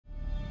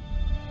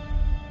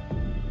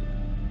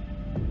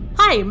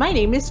Hi, my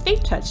name is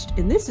Fate Touched,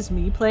 and this is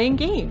me playing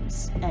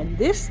games. And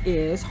this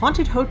is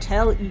Haunted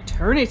Hotel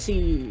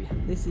Eternity.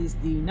 This is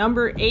the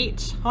number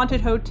 8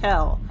 Haunted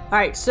Hotel.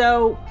 Alright,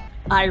 so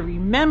I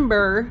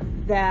remember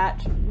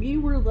that we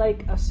were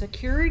like a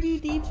security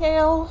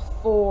detail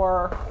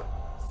for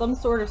some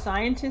sort of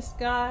scientist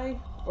guy,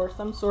 or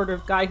some sort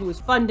of guy who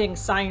was funding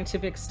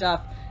scientific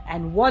stuff,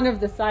 and one of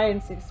the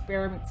science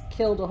experiments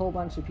killed a whole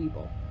bunch of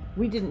people.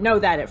 We didn't know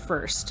that at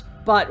first.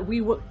 But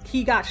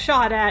he got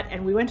shot at,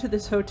 and we went to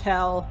this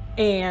hotel,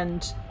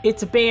 and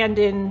it's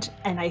abandoned,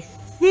 and I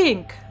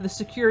think the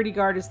security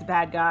guard is the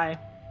bad guy.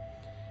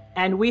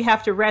 And we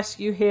have to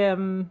rescue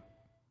him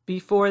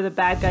before the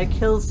bad guy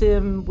kills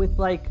him with,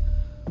 like,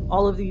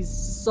 all of these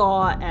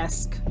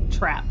Saw-esque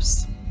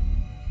traps.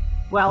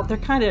 Well, they're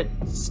kind of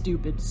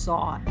stupid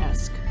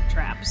Saw-esque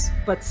traps,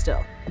 but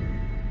still.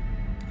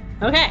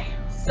 Okay,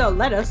 so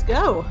let us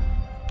go.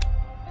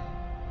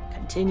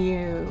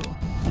 Continue.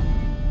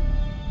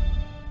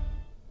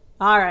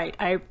 Alright,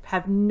 I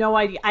have no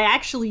idea. I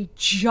actually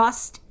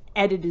just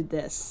edited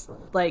this,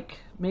 like,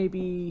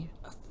 maybe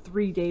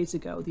 3 days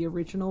ago, the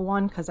original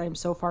one, because I'm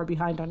so far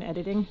behind on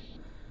editing.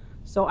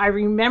 So I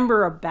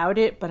remember about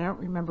it, but I don't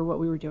remember what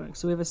we were doing.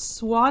 So we have a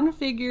swan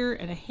figure,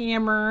 and a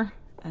hammer,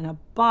 and a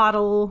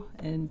bottle,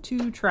 and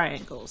 2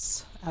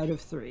 triangles out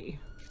of 3.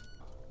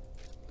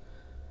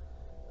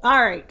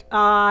 Alright,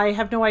 I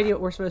have no idea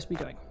what we're supposed to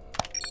be doing.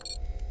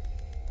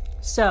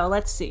 So,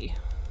 let's see.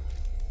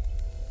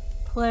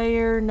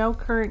 Player, no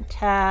current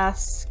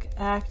task,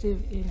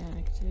 active,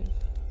 inactive.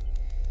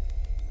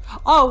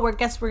 Oh, I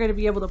guess we're going to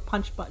be able to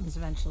punch buttons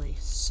eventually.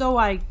 So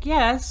I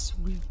guess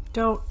we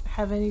don't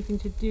have anything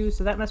to do,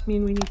 so that must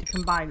mean we need to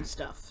combine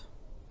stuff.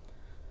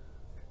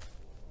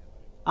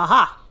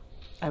 Aha!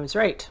 I was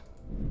right.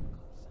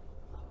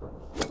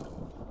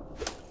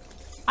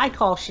 I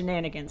call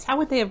shenanigans. How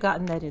would they have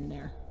gotten that in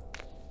there?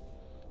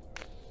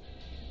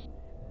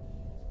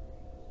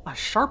 A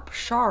sharp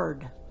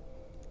shard.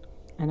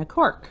 And a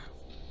cork.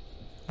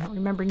 I don't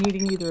remember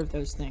needing either of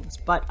those things,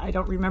 but I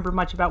don't remember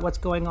much about what's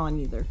going on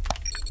either.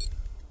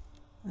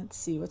 Let's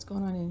see, what's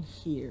going on in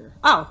here?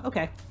 Oh,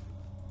 okay.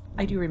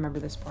 I do remember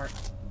this part.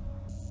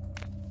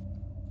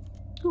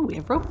 Ooh, we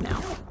have rope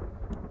now.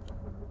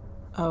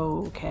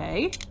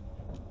 Okay.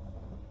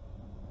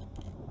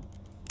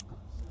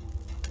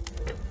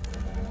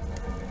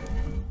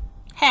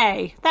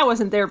 Hey, that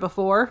wasn't there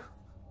before.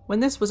 When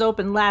this was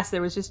open last,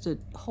 there was just a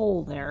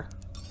hole there.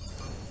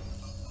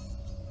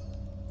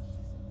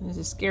 There's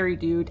a scary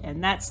dude,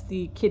 and that's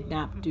the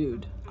kidnapped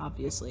dude,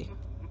 obviously.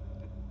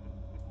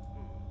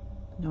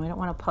 No, I don't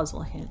want a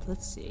puzzle hint.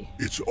 Let's see.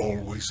 It's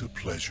always a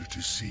pleasure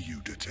to see you,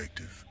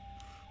 Detective.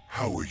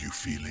 How are you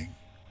feeling?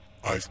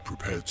 I've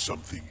prepared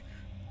something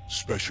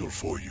special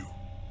for you.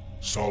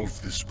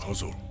 Solve this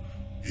puzzle.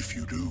 If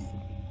you do,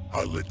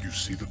 I'll let you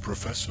see the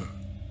Professor.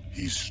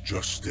 He's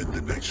just in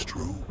the next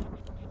room.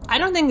 I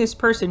don't think this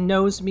person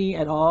knows me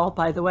at all,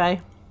 by the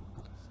way.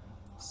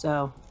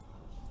 So...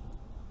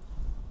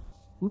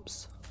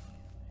 Oops.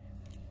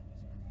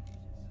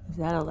 Is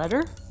that a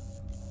letter?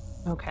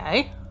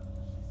 Okay.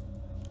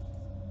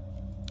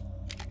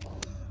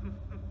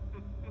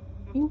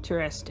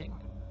 Interesting.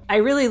 I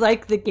really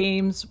like the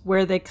games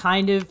where they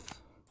kind of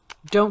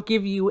don't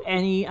give you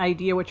any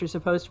idea what you're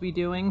supposed to be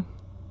doing.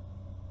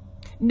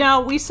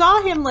 No, we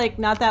saw him, like,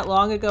 not that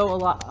long ago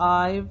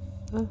alive.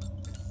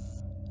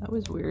 That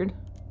was weird.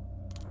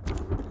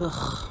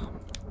 Ugh.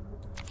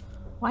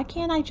 Why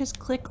can't I just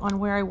click on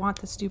where I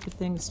want the stupid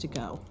things to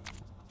go?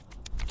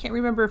 Can't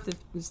remember if it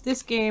was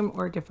this game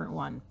or a different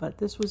one, but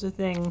this was a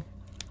thing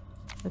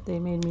that they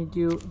made me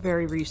do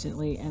very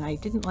recently, and I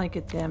didn't like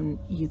it then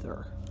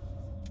either.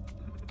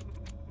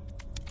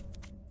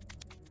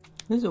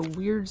 This is a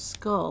weird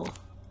skull.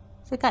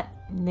 Has it got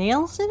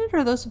nails in it, or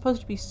are those supposed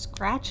to be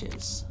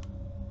scratches?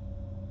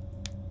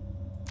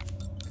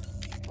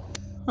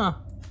 Huh.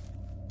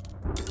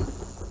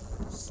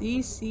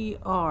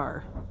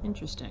 CCR.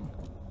 Interesting.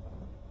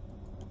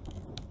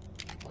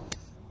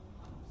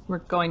 We're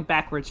going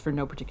backwards for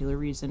no particular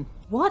reason.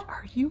 What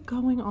are you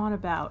going on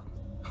about?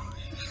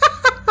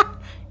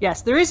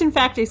 Yes, there is in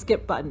fact a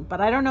skip button,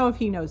 but I don't know if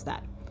he knows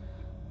that.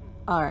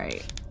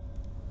 Alright.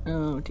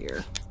 Oh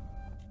dear.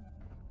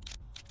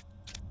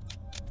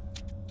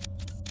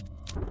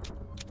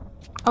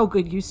 Oh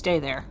good, you stay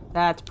there.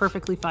 That's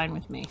perfectly fine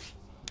with me.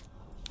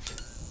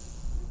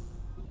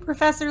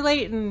 Professor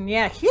Layton!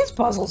 Yeah, his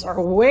puzzles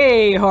are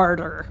way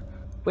harder.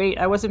 Wait,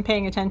 I wasn't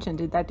paying attention.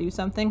 Did that do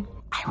something?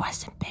 I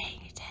wasn't paying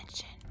attention.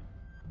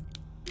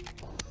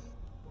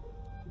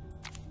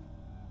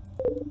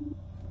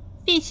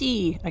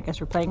 Fishy! I guess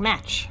we're playing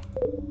match.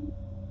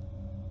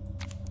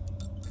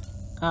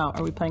 Oh,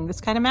 are we playing this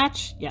kind of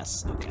match?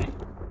 Yes, okay.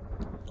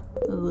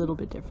 A little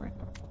bit different.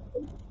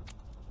 Is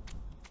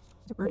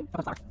it a bird? Oh, it's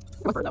a flower.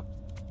 It's a bird, though.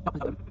 No, it's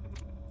not.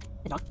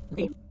 It's a dog. It's a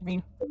baby. I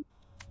mean...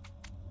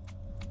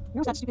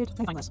 Where's that stupid? Let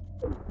me find this.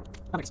 Oh,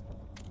 there's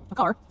a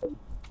car.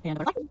 And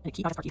a butterfly. And a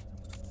key. Oh, that's our key.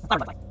 A flower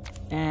butterfly.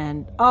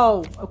 And...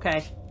 oh,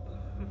 okay.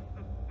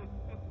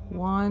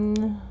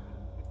 1...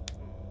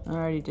 I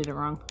already did it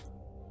wrong.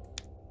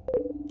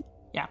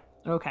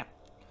 Okay.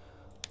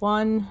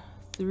 1,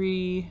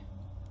 3,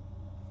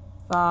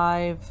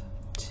 5,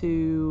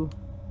 2,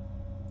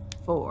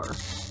 4.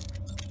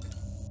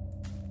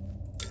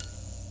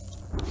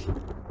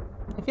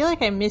 I feel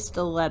like I missed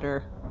a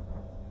letter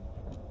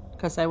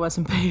because I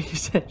wasn't paying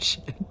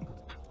attention.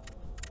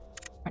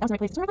 Alright, that was the right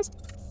place. Is the right place?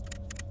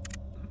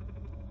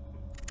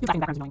 Your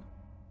background's annoying.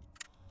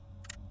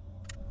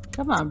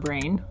 Come on,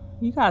 brain.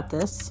 You got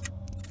this.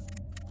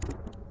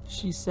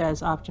 She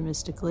says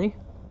optimistically.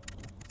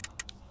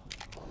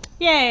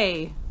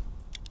 Yay!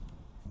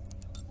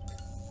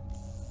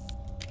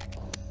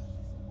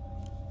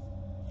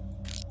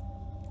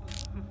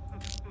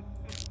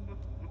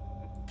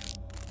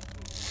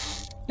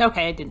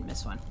 Okay, I didn't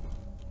miss one.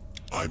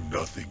 I'm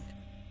nothing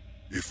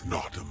if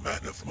not a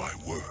man of my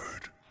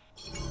word.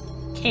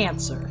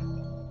 Cancer.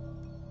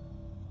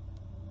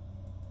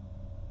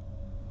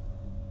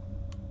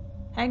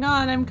 Hang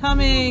on, I'm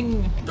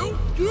coming! Don't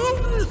do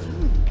this!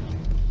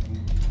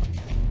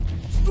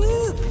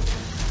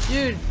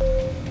 Dude.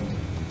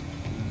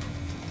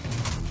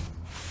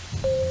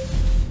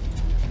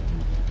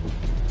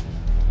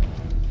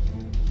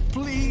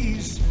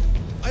 Please,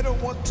 I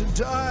don't want to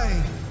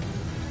die.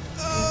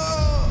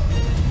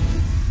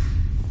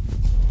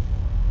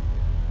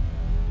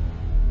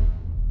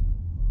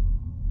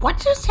 What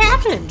just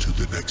happened? To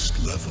the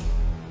next level,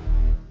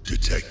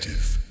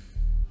 detective.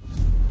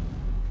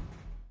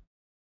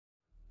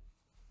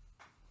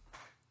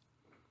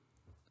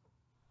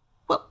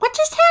 What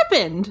just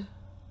happened?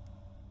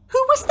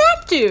 Who was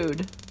that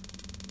dude?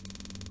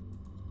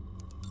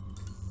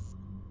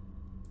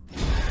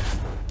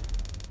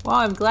 Well,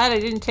 I'm glad I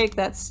didn't take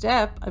that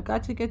step. I've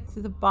got to get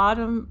to the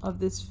bottom of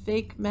this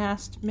fake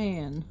masked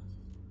man.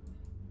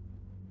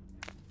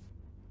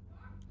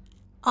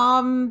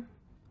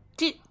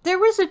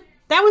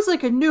 That was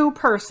like a new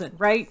person,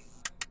 right?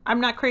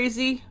 I'm not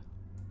crazy.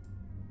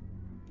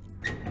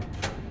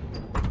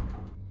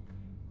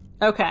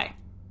 Okay.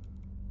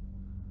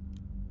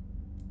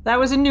 That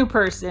was a new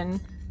person,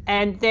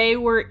 and they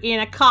were in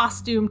a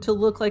costume to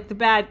look like the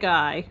bad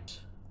guy.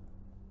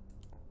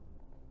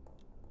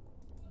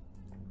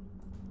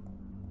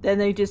 Then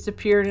they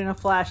disappeared in a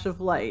flash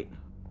of light.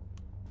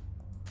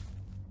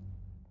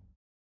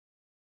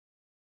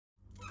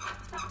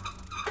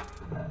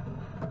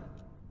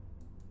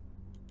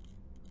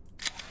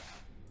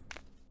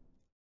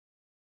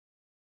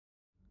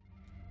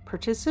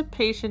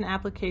 Participation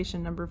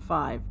application number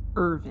 5,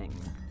 Irving.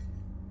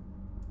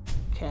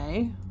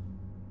 Okay.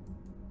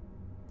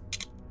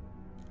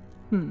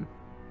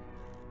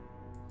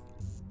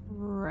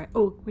 Right.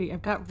 Oh, wait,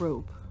 I've got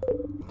rope.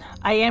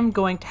 I am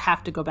going to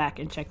have to go back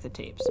and check the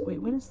tapes. Wait,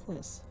 what is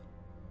this?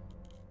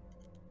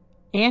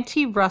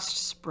 Anti-rust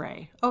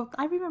spray. Oh,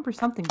 I remember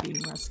something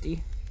being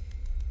rusty.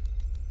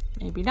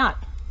 Maybe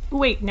not. Oh,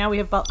 wait, now we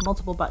have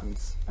multiple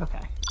buttons.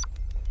 Okay.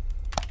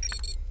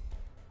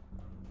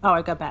 Oh,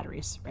 I got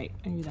batteries. Right,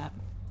 I knew that.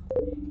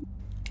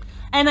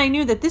 And I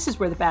knew that this is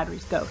where the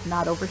batteries go,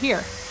 not over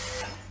here.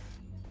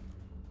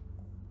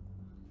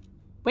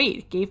 Wait,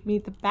 it gave me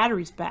the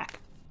batteries back.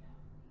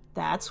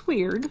 That's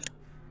weird.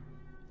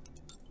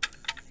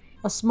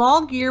 A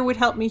small gear would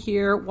help me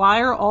here.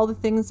 Why are all the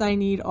things I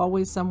need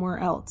always somewhere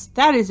else?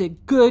 That is a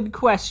good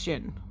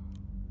question.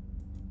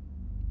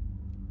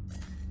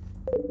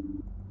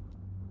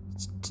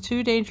 It's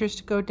too dangerous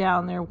to go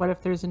down there. What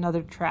if there's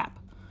another trap?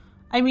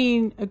 I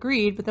mean,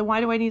 agreed, but then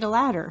why do I need a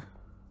ladder?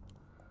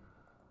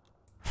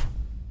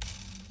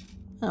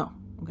 Oh,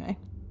 okay.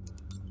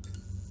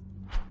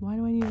 Why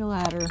do I need a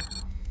ladder?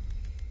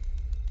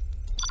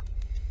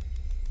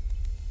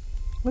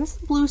 What does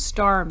the blue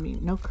star mean?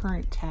 No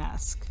current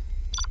task.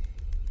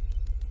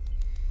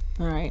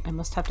 Alright, I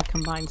must have to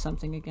combine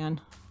something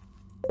again.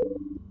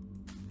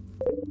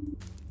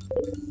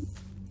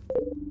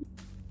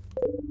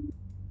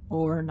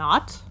 Or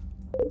not?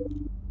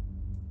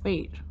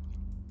 Wait.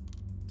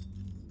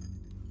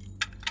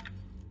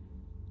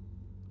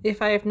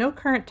 If I have no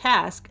current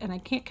task and I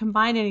can't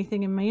combine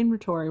anything in my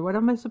inventory, what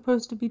am I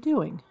supposed to be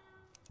doing?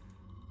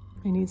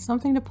 I need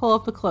something to pull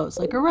up the clothes,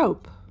 like a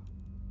rope.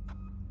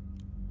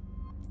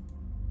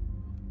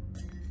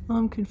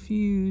 I'm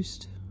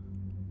confused.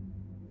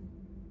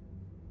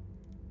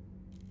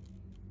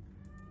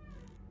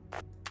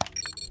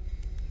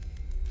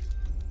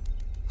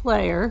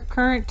 Player,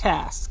 current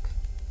task.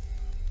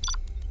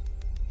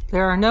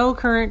 There are no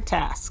current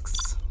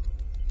tasks.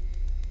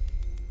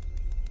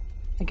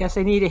 I guess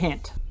I need a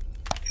hint.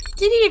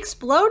 Did he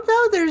explode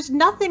though? There's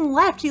nothing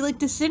left. He like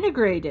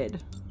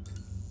disintegrated.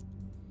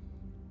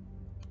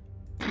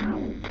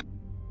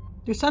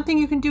 There's something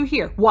you can do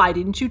here. Why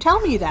didn't you tell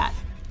me that?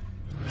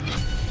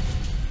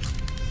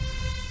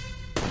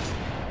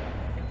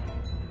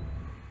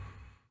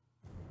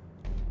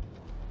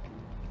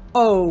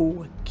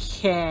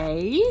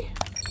 Okay.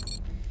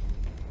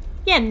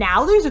 Yeah,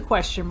 now there's a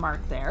question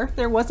mark there.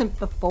 There wasn't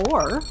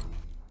before.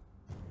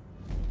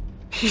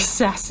 He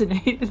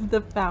assassinated the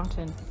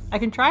fountain. I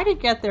can try to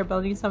get there, but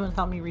I need someone to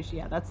help me reach.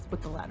 Yeah, that's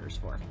what the ladder's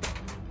for.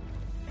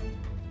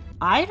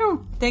 I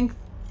don't think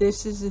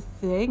this is a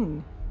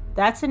thing.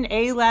 That's an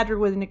A ladder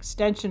with an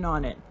extension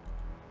on it.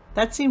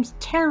 That seems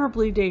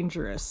terribly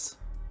dangerous.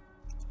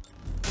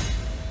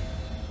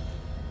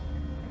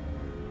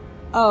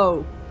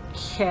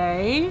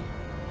 Okay.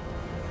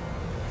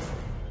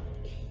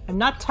 I'm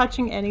not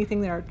touching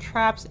anything. There are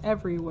traps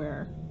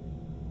everywhere.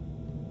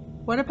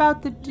 What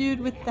about the dude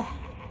with the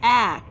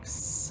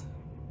axe?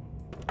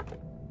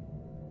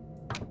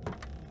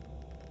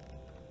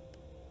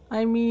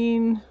 I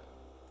mean...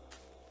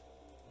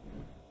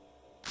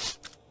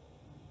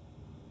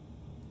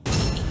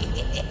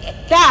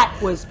 that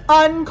was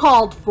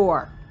uncalled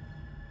for.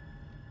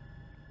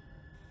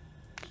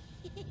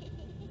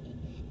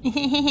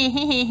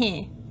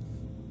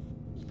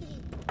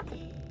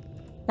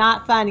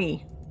 Not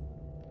funny.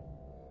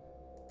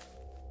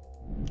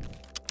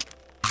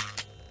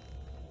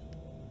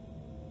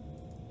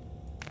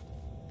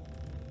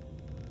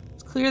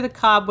 Let's clear the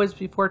cobwebs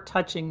before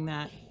touching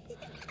that.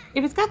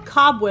 If it's got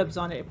cobwebs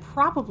on it, it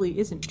probably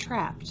isn't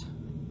trapped.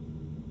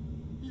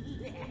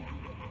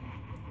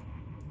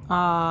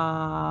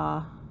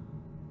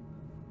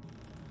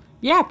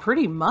 Yeah,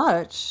 pretty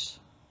much.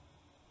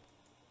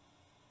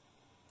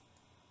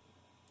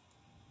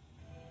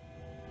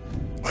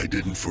 I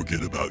didn't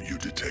forget about you,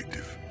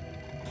 Detective.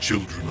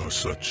 Children are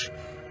such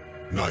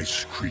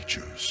nice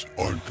creatures,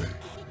 aren't they?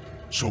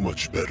 So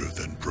much better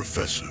than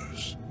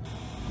professors.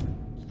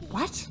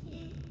 What?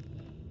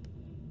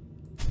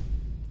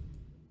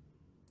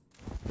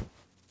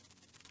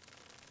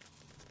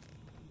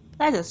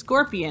 That's a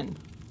scorpion.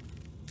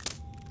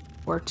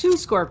 Or two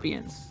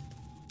scorpions.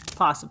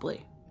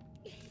 Possibly.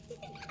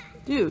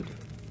 Dude.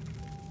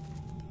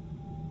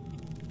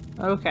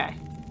 Okay.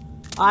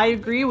 I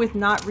agree with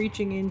not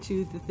reaching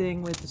into the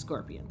thing with the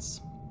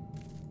scorpions.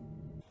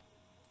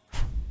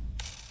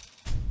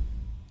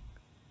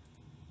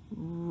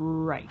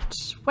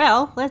 Right.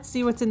 Well, let's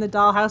see what's in the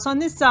dollhouse on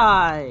this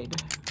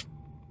side.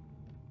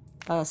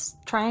 A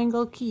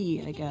triangle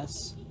key, I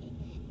guess.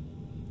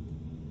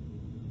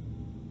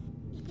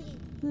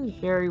 This is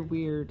very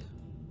weird.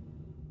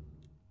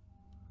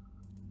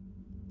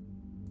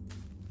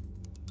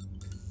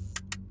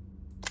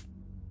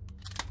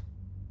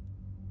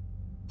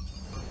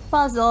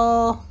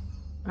 Puzzle.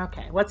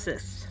 Okay, what's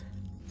this?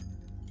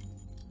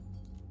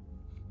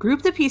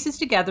 Group the pieces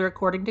together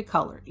according to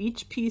color.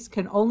 Each piece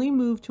can only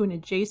move to an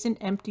adjacent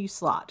empty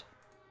slot.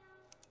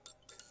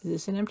 Is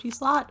this an empty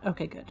slot?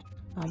 Okay, good.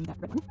 That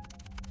red one.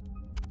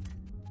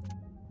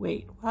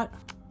 Wait, what?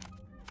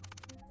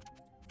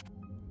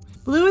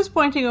 Blue is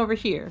pointing over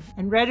here,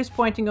 and red is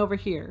pointing over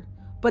here.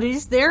 But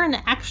is there an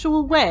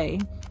actual way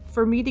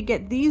for me to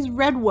get these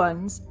red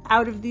ones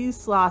out of these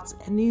slots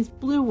and these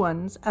blue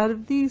ones out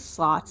of these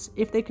slots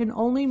if they can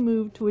only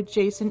move to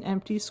adjacent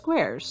empty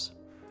squares?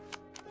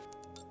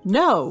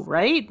 No,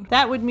 right?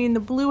 That would mean the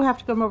blue have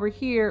to come over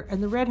here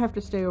and the red have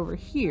to stay over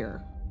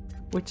here,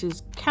 which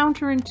is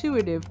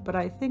counterintuitive, but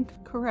I think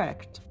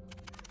correct.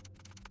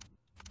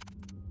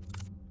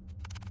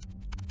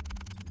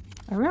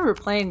 I remember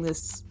playing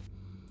this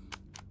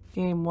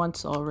game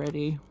once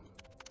already.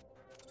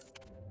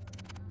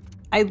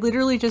 I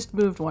literally just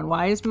moved one.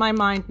 Why is my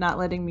mind not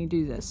letting me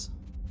do this?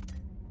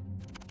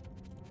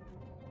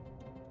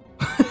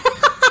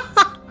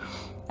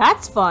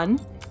 That's fun.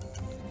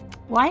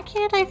 Why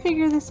can't I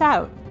figure this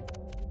out?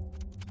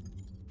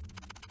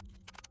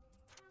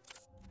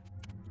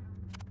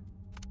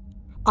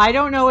 I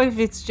don't know if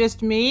it's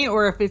just me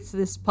or if it's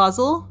this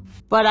puzzle,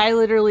 but I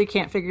literally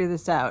can't figure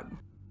this out.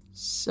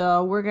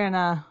 So we're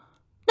gonna...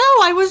 No,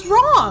 I was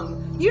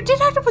wrong! You did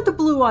have to put the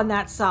blue on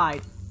that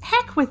side.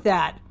 Heck with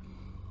that.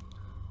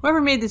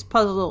 Whoever made this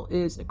puzzle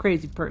is a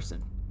crazy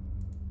person.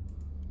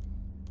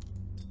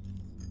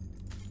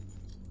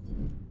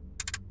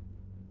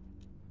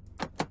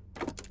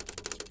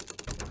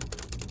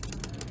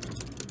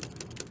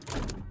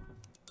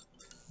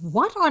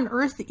 What on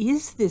earth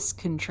is this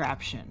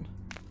contraption?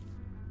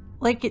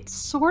 Like, it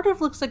sort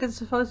of looks like it's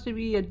supposed to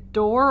be a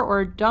door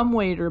or a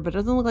dumbwaiter, but it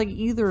doesn't look like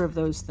either of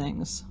those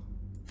things.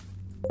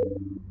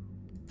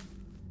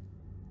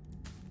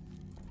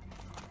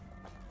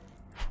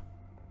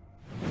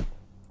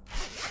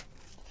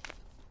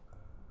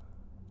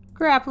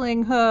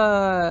 Grappling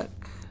hook.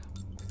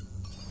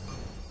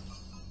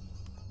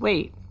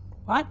 Wait,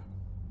 what?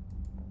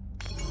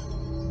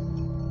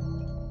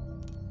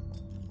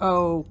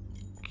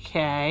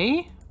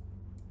 Okay.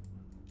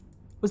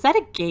 Was that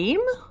a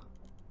game?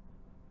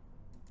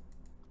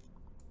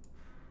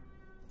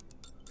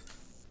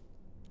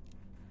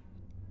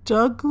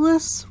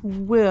 Douglas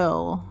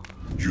Will.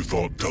 You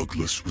thought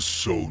Douglas was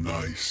so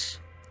nice.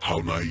 How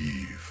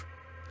naive.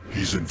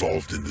 He's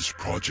involved in this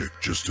project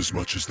just as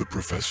much as the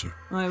professor.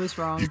 I was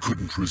wrong. He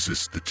couldn't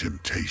resist the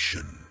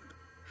temptation.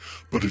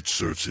 But it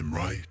serves him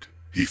right.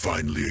 He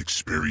finally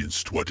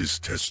experienced what his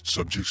test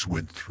subjects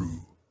went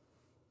through.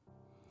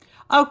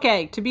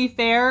 Okay, to be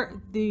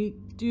fair, the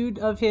dude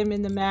of him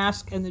in the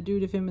mask and the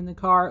dude of him in the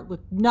car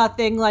look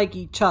nothing like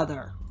each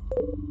other.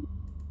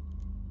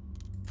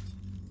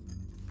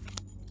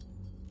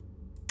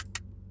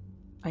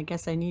 I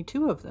guess I need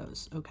two of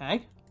those,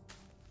 okay.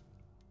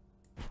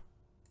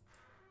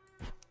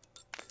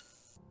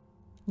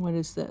 What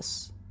is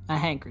this? A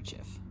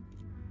handkerchief.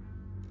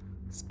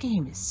 This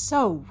game is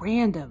so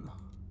random.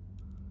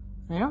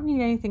 I don't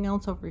need anything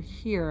else over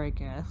here, I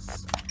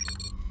guess.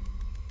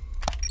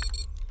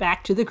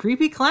 Back to the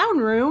creepy clown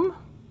room.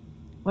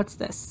 What's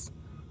this?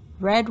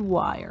 Red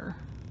wire.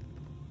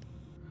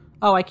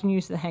 Oh, I can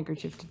use the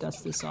handkerchief to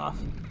dust this off.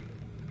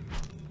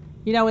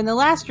 You know, in the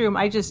last room,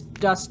 I just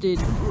dusted...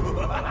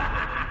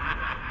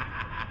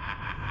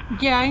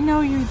 Yeah, I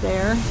know you're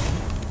there.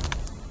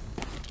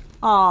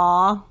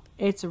 Aw,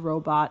 it's a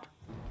robot.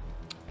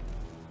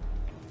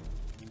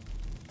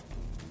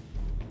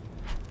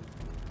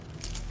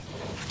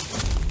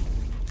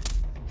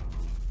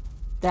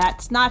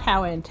 That's not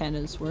how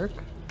antennas work.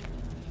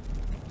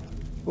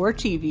 Or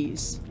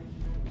TVs.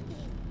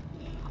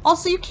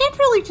 Also, you can't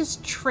really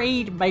just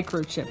trade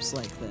microchips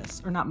like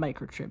this. Or not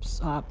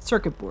microchips,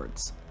 circuit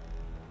boards.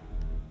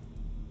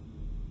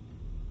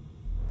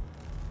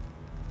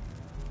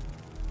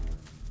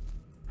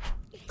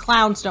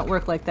 Clowns don't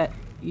work like that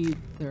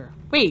either.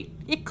 Wait,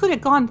 it could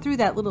have gone through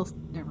that little...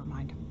 Never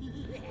mind.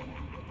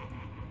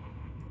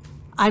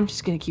 I'm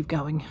just gonna keep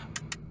going.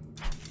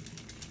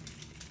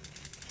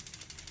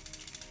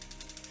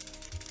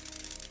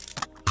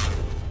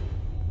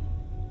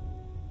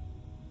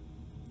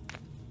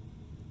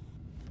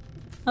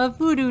 A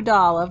voodoo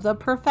doll of the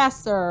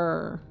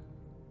professor.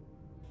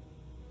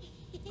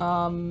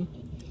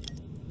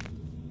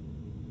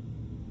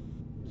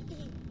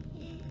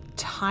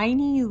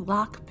 Tiny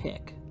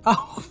lockpick.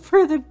 Oh,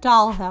 for the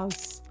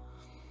dollhouse.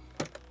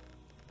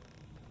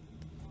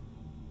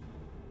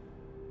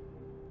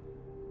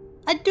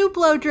 A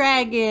Duplo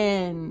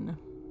dragon.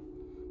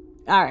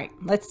 All right,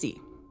 let's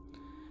see.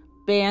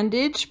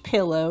 Bandage,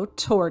 pillow,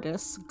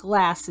 tortoise,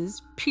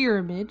 glasses,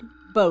 pyramid,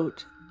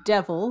 boat,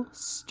 devil,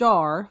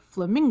 star,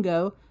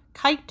 flamingo,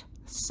 kite,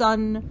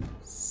 sun,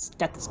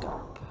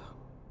 stethoscope.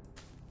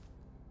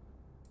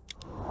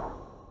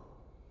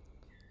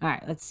 All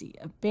right, let's see.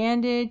 A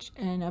bandage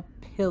and a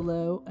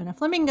pillow and a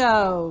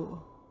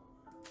flamingo.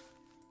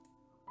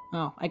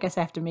 Oh, I guess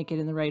I have to make it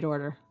in the right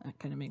order. That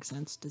kind of makes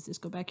sense. Does this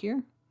go back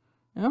here?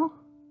 No?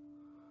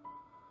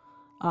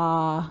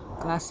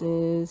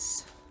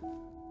 Glasses.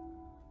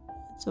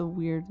 It's a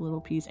weird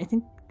little piece. I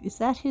think, is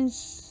that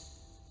his...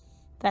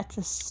 That's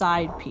a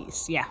side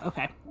piece. Yeah,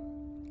 okay.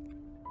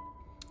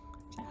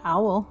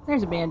 Owl.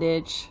 There's a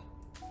bandage.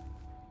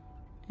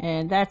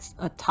 And that's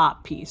a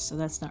top piece, so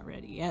that's not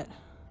ready yet.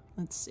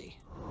 Let's see.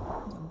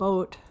 There's a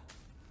boat.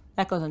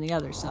 That goes on the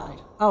other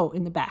side. Oh,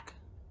 in the back.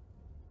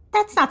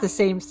 That's not the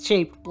same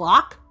shaped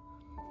block.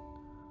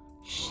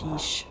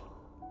 Sheesh.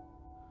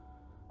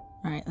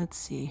 Alright, let's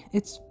see.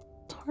 It's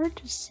hard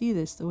to see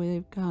this the way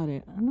they've got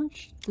it. I'm not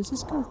sure. Does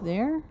this go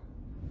there?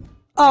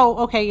 Oh,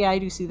 okay, yeah, I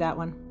do see that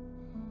one.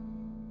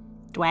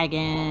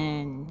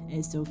 Dragon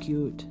is so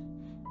cute.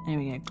 And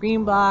we got a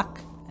green block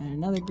and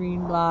another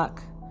green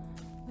block.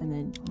 And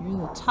then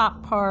near the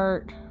top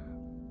part.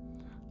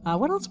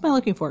 What else am I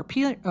looking for?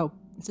 Oh,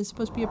 is this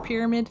supposed to be a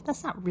pyramid?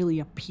 That's not really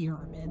a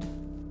pyramid.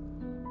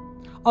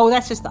 Oh,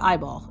 that's just the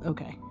eyeball.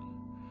 Okay.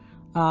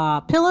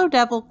 Pillow,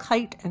 devil,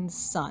 kite, and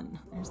sun.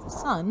 There's the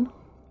sun.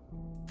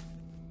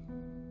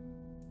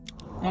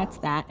 That's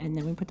that. And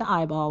then we put the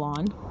eyeball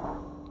on.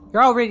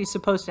 You're already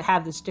supposed to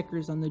have the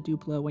stickers on the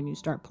Duplo when you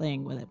start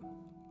playing with it.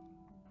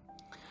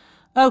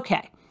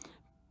 Okay.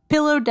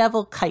 Pillow,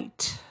 devil,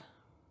 kite.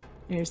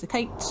 There's the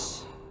kite.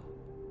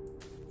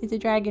 It's a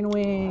dragon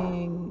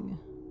wing.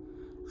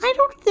 I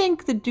don't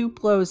think the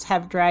Duplos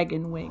have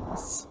dragon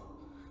wings.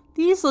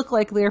 These look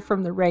like they're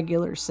from the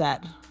regular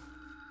set.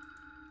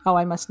 Oh,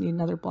 I must need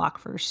another block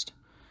first.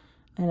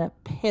 And a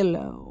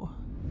pillow.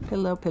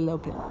 Pillow, pillow,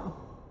 pillow.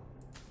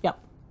 Yep.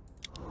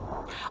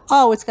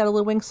 Oh, it's got a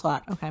little wing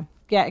slot. Okay.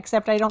 Yeah,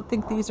 except I don't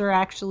think these are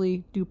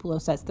actually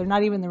Duplo sets. They're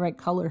not even the right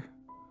color.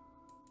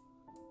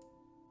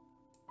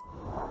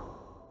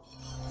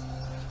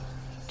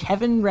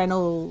 Kevin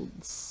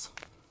Reynolds.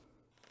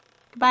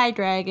 Goodbye,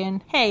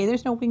 dragon. Hey,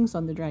 there's no wings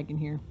on the dragon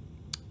here.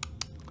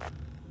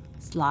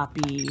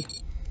 Sloppy.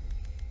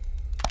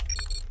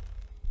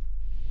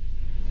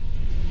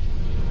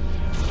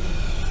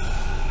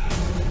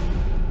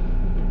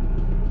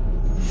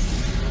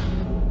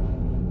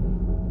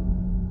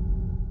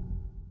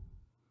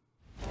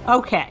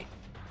 Okay.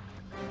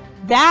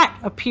 That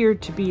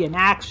appeared to be an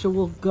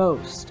actual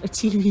ghost. A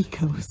TV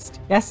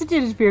ghost. Yes, it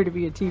did appear to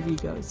be a TV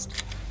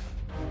ghost.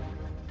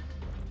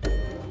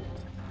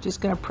 Just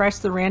gonna press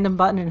the random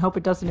button and hope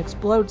it doesn't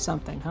explode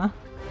something, huh?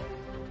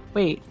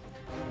 Wait.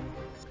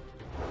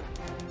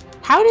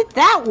 How did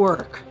that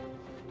work?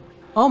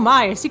 Oh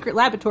my, a secret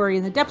laboratory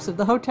in the depths of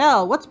the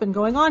hotel. What's been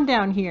going on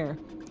down here?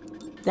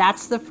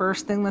 That's the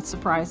first thing that's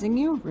surprising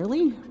you?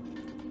 Really?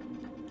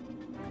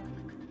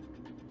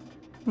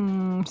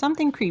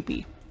 Something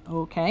creepy.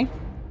 Okay.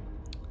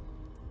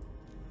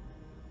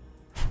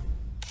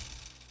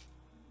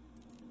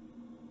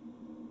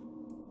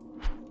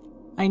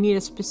 I need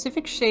a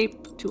specific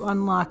shape to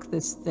unlock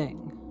this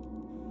thing.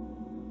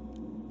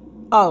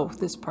 Oh,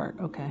 this part.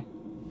 Okay.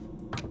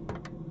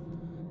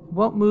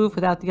 Won't move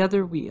without the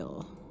other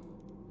wheel.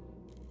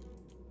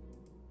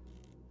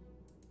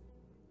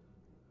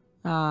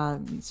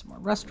 Need some more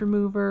rust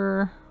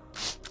remover.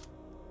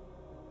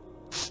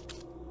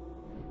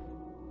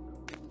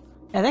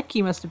 Yeah, that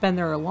key must have been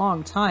there a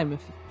long time.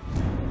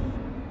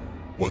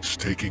 What's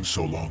taking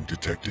so long,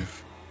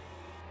 Detective?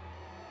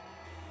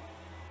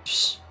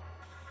 Shh.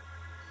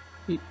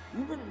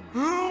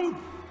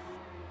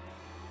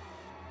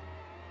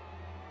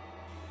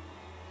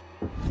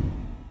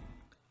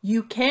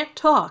 You can't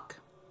talk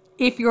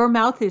if your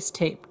mouth is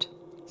taped.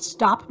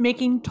 Stop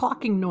making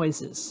talking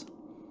noises.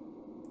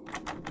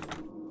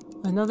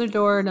 Another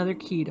door, another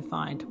key to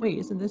find. Wait,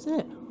 isn't this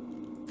it?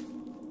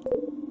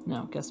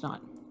 No, guess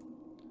not.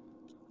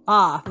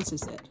 Ah, this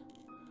is it.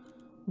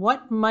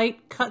 What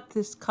might cut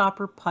this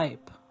copper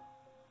pipe?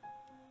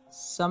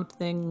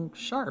 Something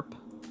sharp.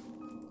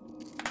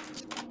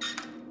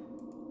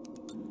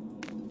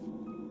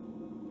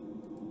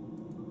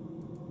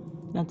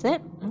 That's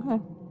it? Okay.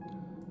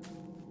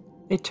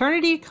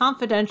 Eternity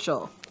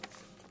Confidential.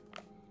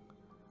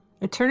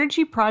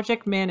 Eternity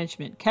Project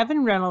Management.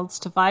 Kevin Reynolds,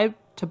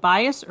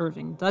 Tobias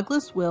Irving,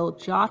 Douglas Will,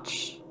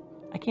 Josh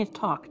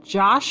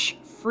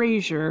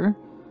Frazier,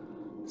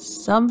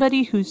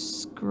 somebody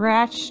who's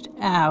scratched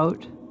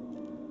out,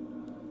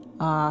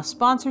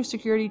 sponsor,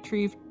 security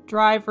chief,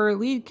 driver,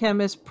 lead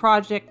chemist,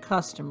 project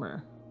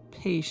customer,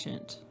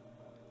 patient,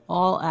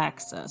 all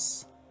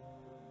access.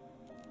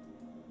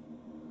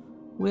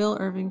 Will,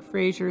 Irving,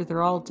 Frazier,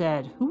 they're all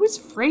dead. Who was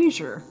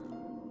Frazier?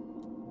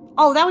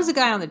 Oh, that was the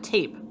guy on the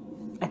tape,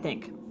 I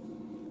think.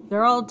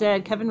 They're all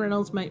dead. Kevin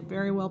Reynolds might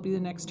very well be the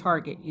next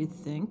target, you'd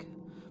think.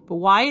 But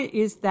why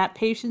is that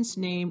patient's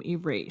name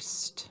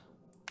erased?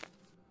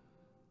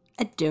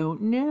 I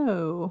don't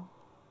know.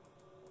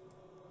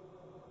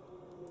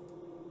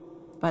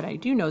 But I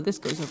do know this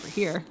goes over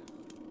here.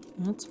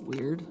 That's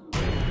weird.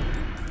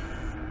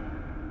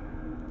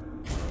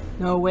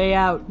 No way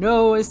out.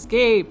 No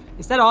escape.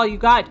 Is that all you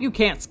got? You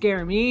can't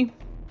scare me.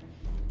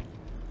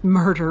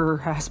 Murder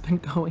has been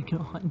going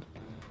on.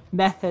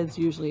 Meth heads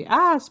usually.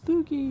 Ah,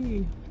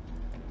 spooky.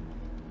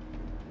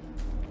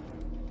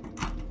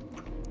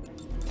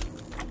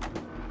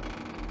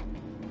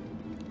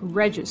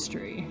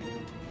 Registry.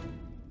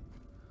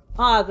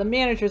 Ah, the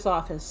manager's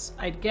office,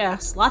 I'd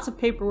guess. Lots of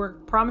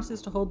paperwork,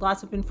 promises to hold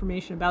lots of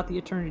information about the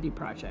Eternity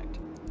Project.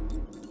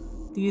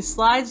 These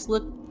slides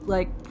look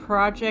like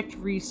project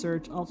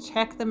research. I'll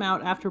check them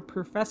out after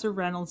Professor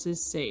Reynolds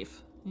is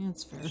safe. Yeah,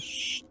 that's fair.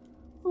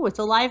 Oh, it's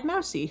a live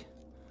mousey.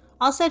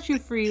 I'll set you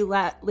free,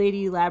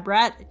 Lady Lab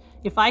Rat,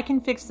 if I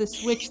can fix the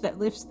switch that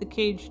lifts the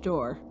cage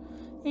door.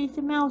 It's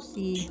a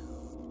mousey.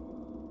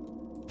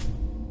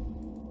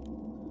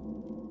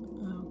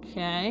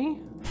 Okay.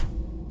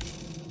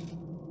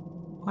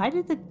 Why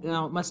did the...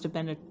 Oh, it must have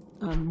been a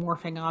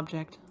morphing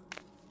object.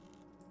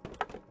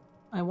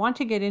 I want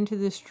to get into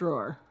this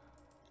drawer.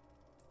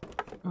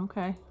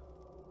 Okay.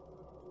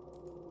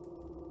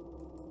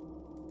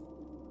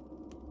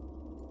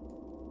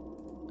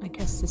 I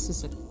guess this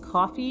is a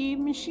coffee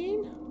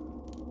machine?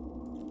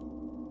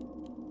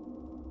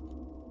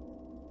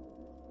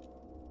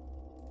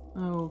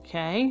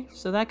 Okay,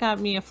 so that got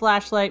me a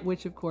flashlight,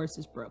 which of course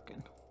is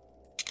broken.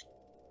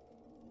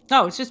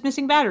 Oh, it's just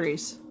missing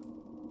batteries.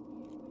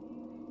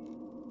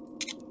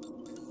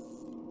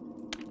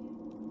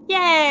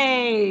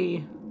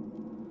 Yay!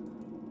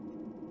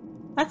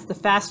 That's the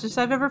fastest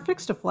I've ever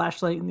fixed a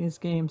flashlight in these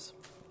games.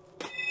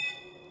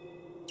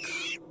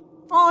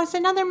 Oh, it's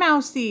another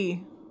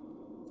mousey!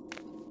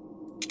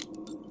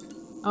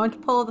 I want to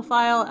pull the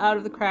file out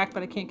of the crack,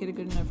 but I can't get a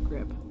good enough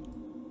grip.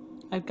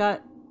 I've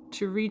got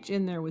to reach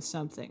in there with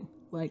something,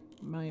 like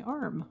my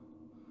arm.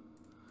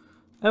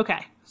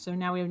 Okay, so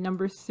now we have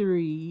number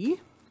 3.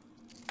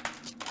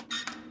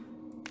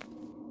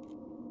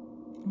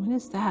 What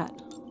is that?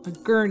 A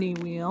gurney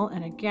wheel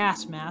and a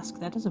gas mask.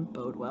 That doesn't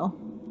bode well.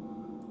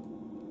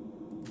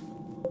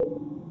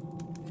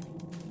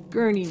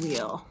 Gurney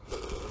wheel.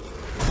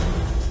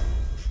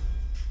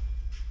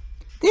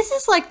 This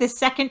is like the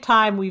second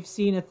time we've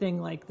seen a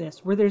thing like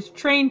this, where there's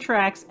train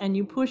tracks and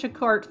you push a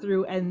cart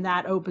through and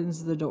that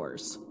opens the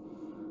doors.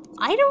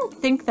 I don't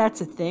think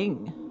that's a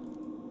thing.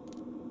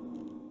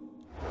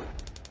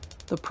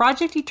 The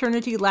Project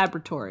Eternity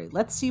Laboratory.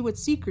 Let's see what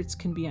secrets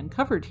can be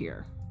uncovered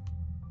here.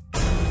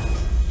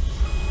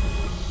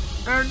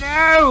 Oh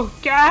no!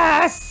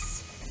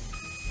 Gas!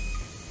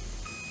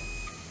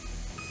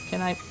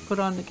 Can I put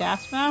on the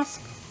gas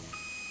mask?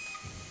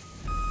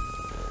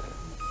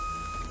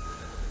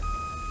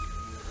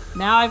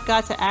 Now I've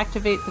got to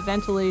activate the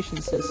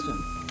ventilation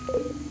system.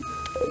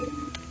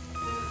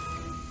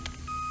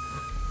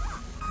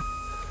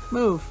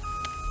 Move.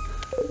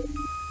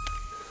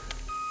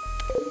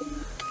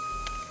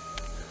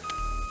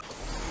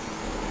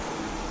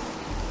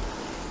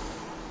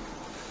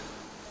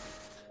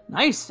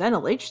 Nice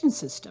ventilation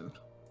system.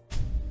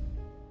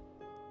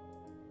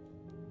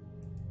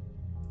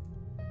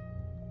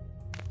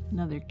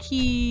 Another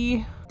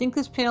key. I think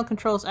this panel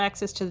controls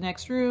access to the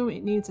next room.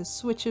 It needs a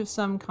switch of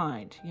some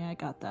kind. Yeah, I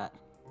got that.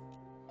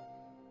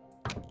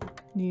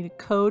 Need a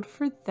code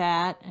for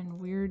that and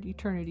weird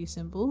eternity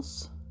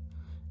symbols.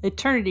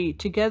 Eternity,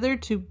 together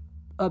to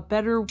a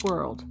better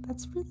world.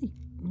 That's really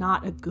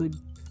not a good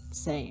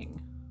saying.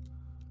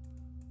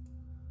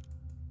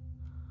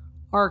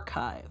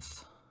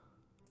 Archive.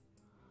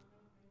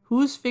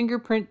 Whose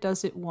fingerprint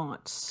does it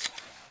want?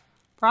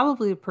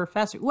 Probably a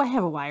professor. Oh, I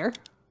have a wire.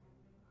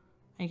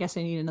 I guess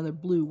I need another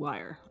blue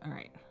wire. All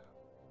right.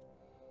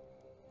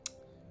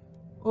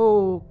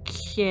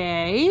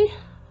 Okay.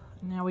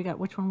 Now we got,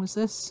 which one was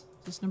this?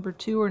 Is this number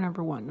 2 or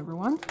number 1? Number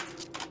 1?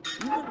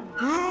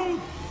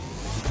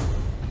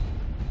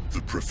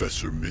 The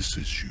professor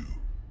misses you.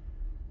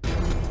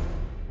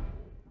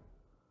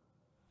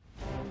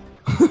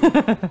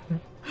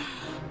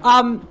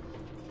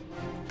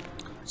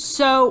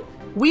 So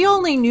we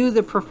only knew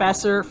the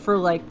professor for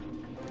like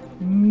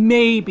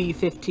maybe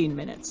 15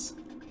 minutes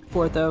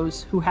for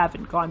those who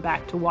haven't gone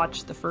back to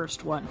watch the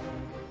first one.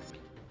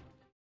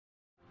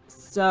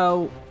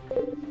 So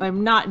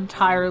I'm not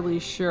entirely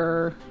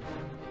sure.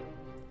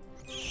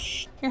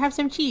 Here, have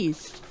some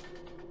cheese.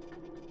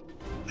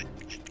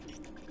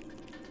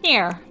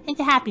 Here, it's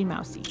a happy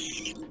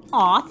mousey.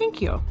 Aw,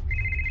 thank you.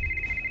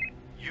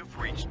 You've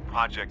reached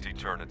Project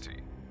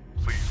Eternity.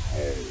 Please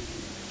hold.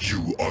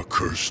 You are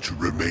cursed to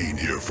remain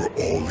here for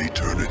all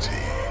eternity.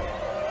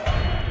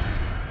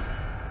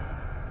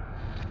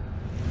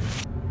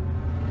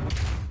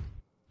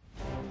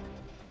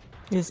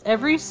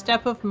 Every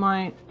step of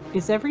mine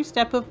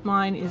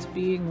is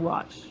being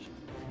watched.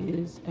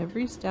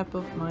 Every step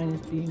of mine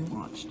is being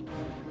watched.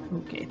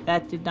 Okay,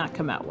 that did not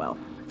come out well.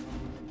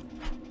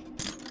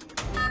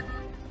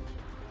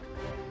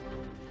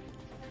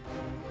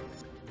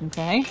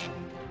 Okay.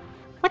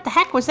 What the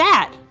heck was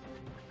that?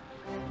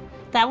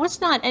 That was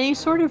not any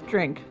sort of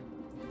drink.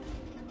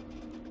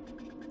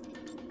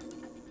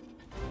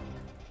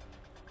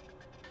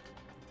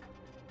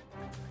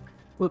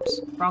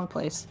 Whoops, wrong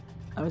place.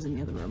 I was in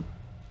the other room.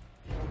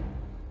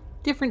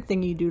 Different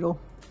thingy doodle.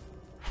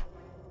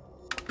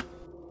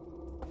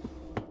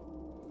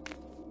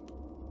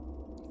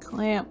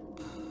 Clamp.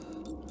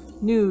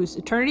 News.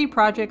 Eternity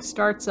Project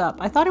starts up.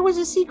 I thought it was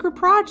a secret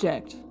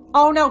project.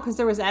 Oh no, because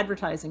there was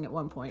advertising at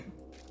one point.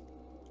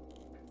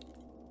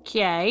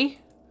 Okay.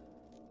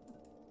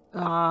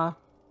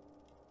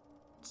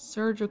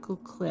 Surgical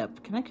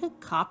clip. Can I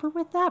cut copper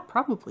with that?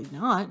 Probably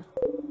not.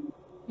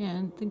 Yeah, I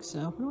didn't think so.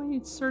 What do I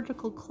need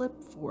surgical clip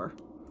for?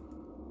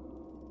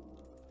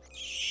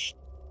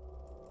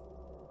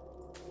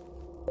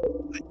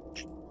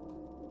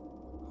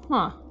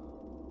 Huh.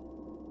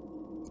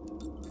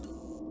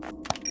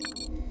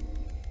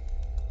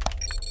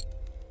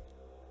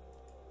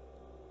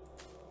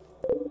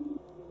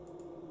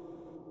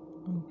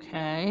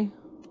 Okay.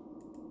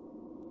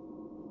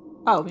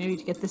 Oh, maybe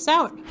to get this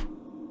out.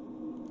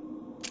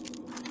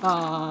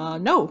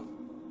 No.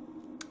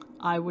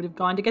 I would have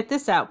gone to get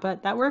this out,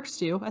 but that works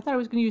too. I thought I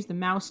was going to use the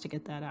mouse to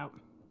get that out.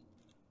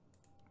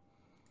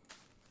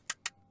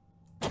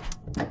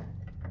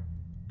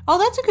 Oh,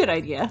 that's a good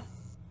idea.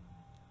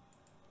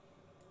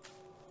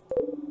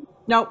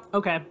 Nope.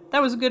 Okay.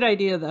 That was a good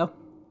idea, though.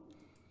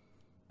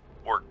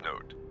 Work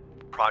note.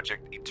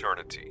 Project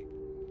Eternity.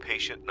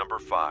 Patient number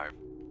 5,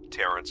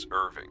 Terrence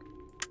Irving.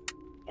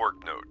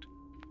 Work note.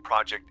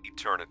 Project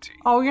Eternity.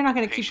 Oh, you're not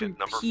going to keep Patient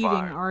number repeating,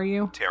 5, are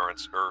you?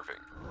 Terrence Irving.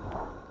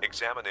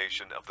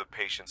 Examination of the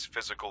patient's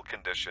physical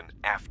condition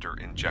after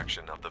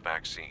injection of the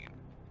vaccine.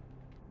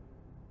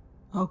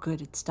 Oh,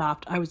 good. It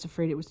stopped. I was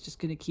afraid it was just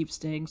going to keep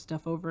saying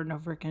stuff over and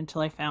over again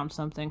until I found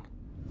something.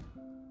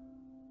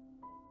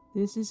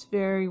 This is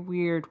very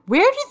weird.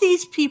 Where do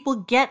these people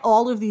get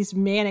all of these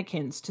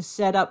mannequins to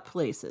set up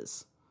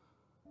places?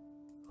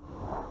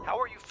 How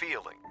are you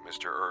feeling,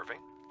 Mr.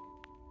 Irving?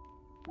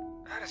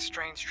 I had a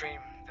strange dream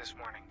this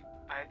morning.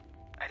 I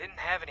didn't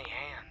have any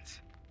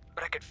hands,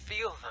 but I could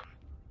feel them.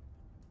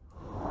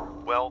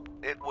 Well,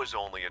 it was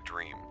only a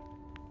dream.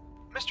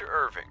 Mr.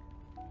 Irving,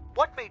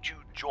 what made you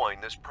join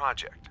this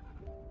project?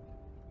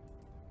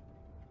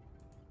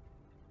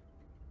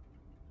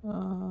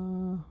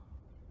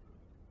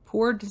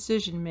 Poor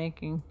decision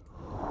making.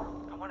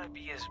 I want to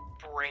be as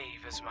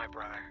brave as my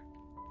brother.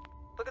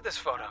 Look at this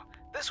photo.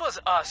 This was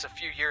us a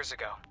few years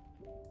ago.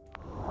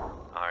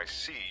 I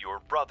see your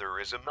brother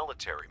is a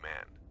military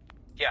man.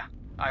 Yeah,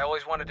 I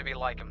always wanted to be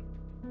like him,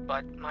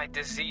 but my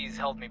disease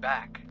held me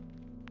back.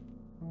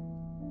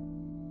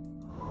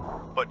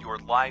 But your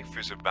life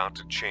is about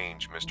to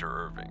change, Mr.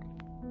 Irving.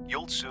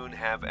 You'll soon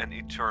have an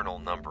eternal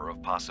number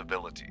of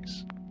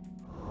possibilities.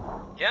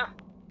 Yeah,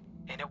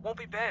 and it won't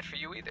be bad for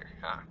you either,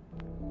 huh?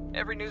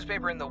 Every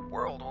newspaper in the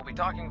world will be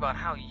talking about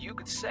how you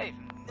could save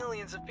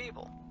millions of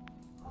people.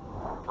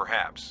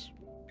 Perhaps.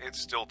 It's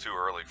still too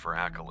early for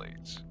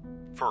accolades.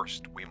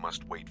 First, we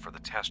must wait for the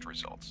test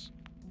results.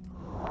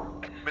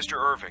 Mr.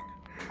 Irving,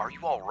 are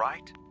you all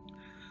right?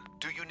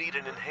 Do you need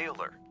an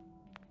inhaler?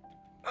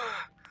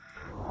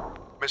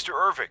 Mr.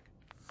 Irving,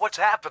 what's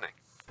happening?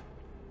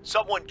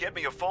 Someone get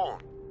me a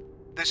phone.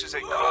 This is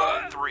a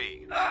code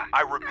 3.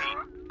 I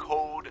repeat,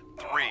 code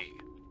 3.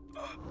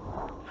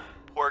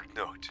 Work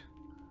note.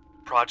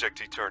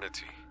 Project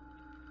Eternity.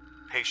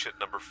 Patient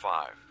number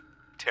 5,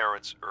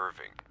 Terrence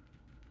Irving,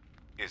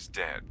 is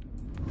dead.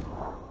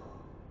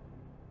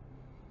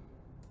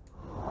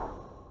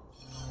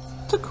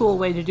 It's a cool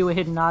way to do a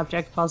hidden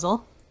object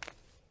puzzle.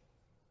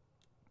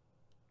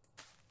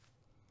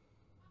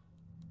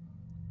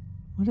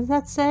 What does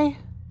that say?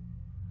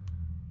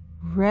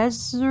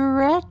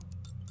 Resurrect?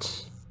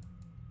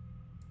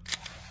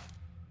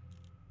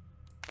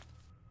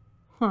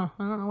 Huh,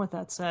 I don't know what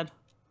that said.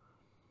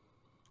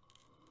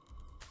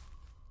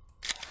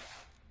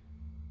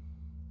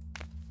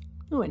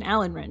 Ooh, an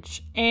Allen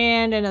wrench.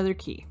 And another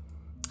key.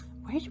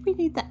 Why did we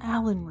need the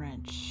Allen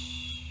wrench?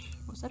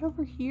 Was that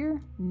over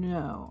here?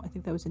 No, I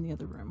think that was in the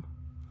other room.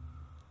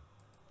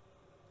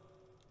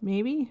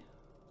 Maybe?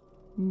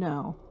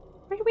 No.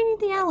 Why do we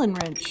need the Allen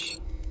wrench?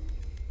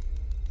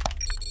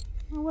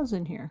 It was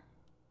in here.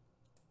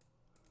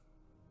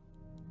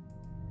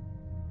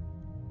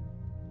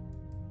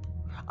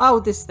 Oh,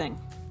 this thing.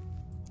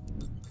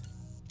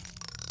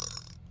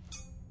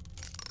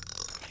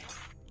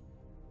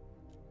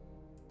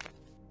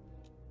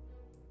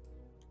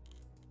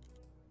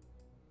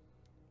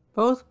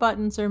 Both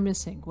buttons are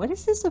missing. What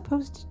is this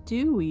supposed to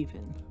do,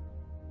 even?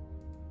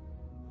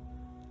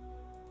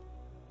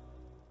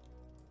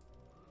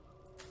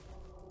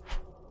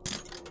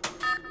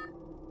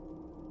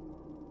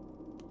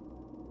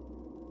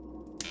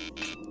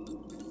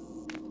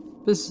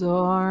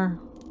 Bizarre.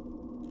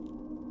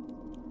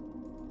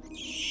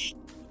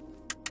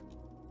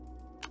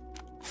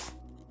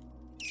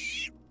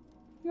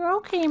 You're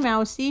okay,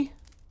 Mousy.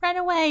 Run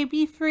away,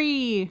 be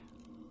free.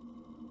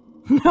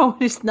 No,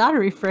 it's not a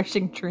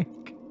refreshing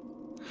drink.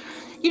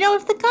 You know,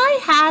 if the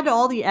guy had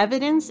all the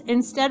evidence,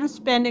 instead of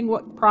spending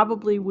what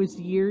probably was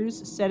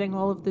years setting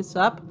all of this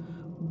up,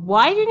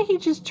 why didn't he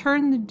just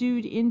turn the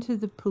dude into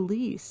the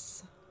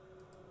police?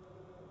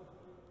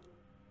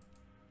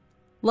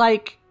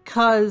 Like,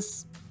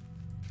 cuz.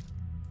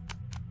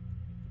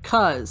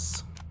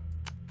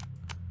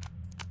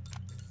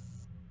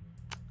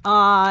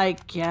 I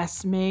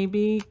guess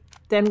maybe.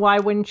 Then why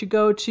wouldn't you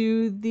go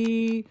to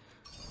the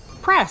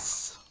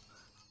press?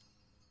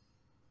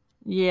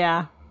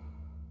 Yeah.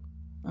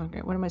 Okay,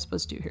 what am I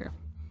supposed to do here?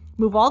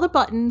 Move all the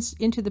buttons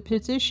into the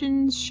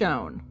positions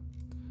shown.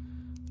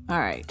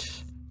 Alright.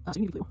 So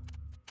you need blue.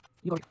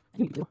 You go here. I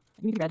need blue.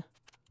 I need red.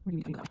 Where do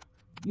you need that way?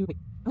 You wait.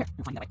 Okay,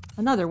 I'll find that way.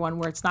 Another one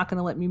where it's not going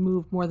to let me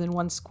move more than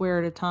one square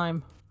at a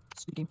time.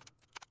 Stupid game.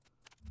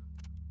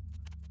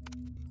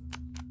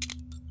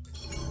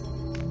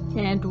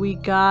 And we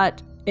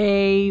got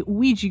a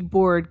Ouija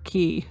board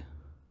key.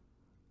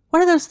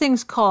 What are those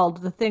things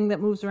called? The thing that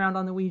moves around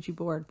on the Ouija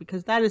board?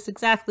 Because that is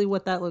exactly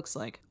what that looks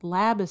like.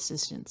 Lab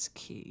assistant's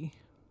key.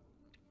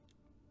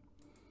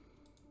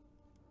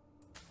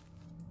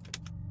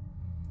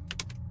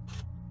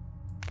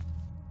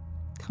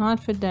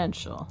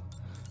 Confidential.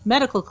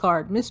 Medical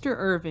card, Mr.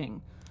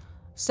 Irving.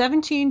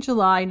 17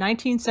 July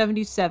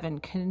 1977.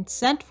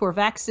 Consent for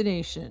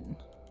vaccination.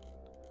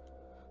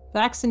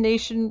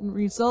 Vaccination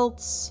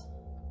results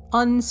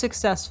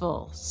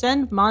unsuccessful.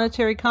 Send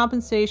monetary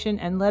compensation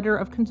and letter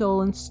of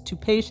condolence to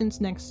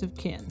patient's next of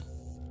kin.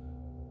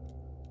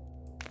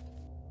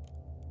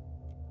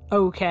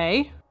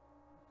 Okay.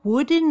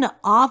 Wooden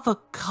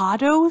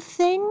avocado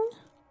thing?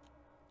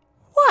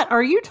 What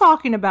are you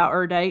talking about,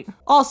 Erdite?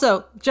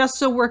 Also, just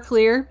so we're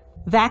clear,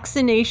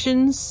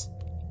 vaccinations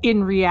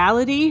in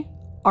reality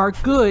are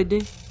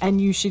good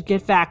and you should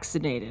get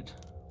vaccinated.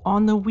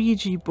 On the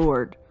Ouija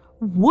board.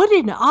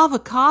 Wooden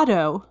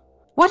avocado?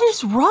 What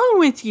is wrong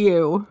with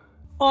you?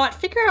 Oh,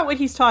 figure out what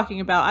he's talking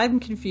about. I'm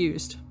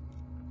confused.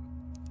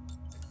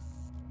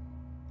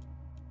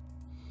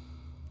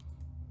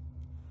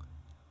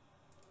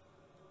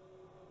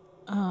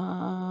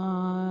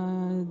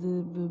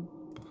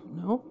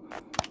 Nope.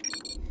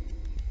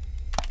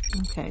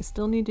 Okay,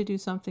 still need to do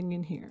something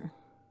in here.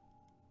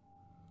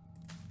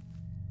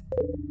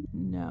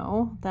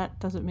 No, that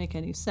doesn't make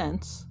any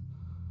sense.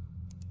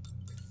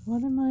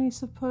 What am I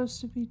supposed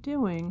to be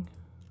doing?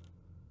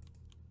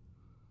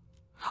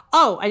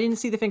 Oh, I didn't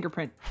see the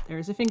fingerprint.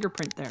 There's a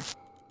fingerprint there.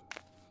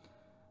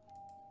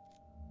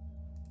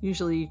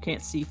 Usually you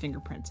can't see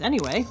fingerprints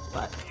anyway,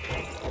 but...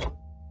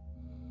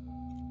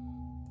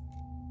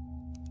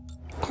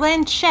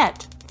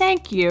 Planchette!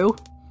 Thank you!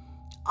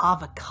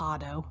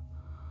 Avocado.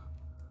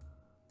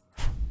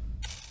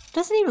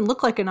 Doesn't even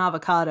look like an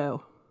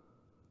avocado.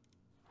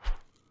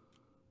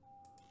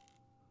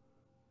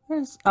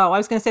 Oh, I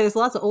was going to say there's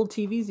lots of old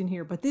TVs in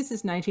here, but this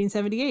is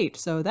 1978,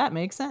 so that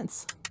makes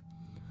sense.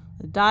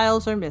 The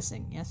dials are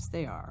missing. Yes,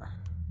 they are.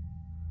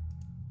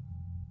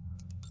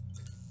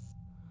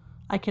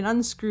 I can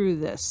unscrew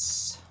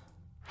this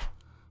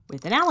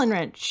with an Allen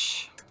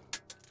wrench.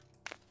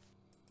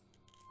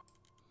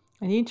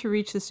 I need to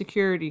reach the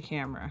security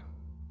camera.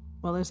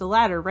 Well, there's a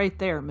ladder right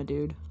there, my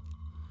dude.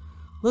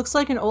 Looks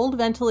like an old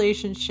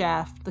ventilation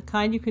shaft, the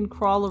kind you can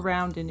crawl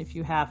around in if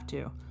you have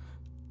to.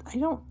 I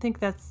don't think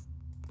that's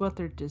what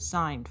they're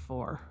designed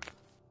for.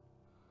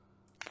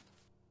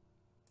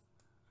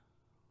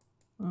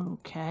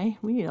 Okay,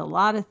 we need a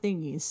lot of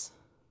thingies.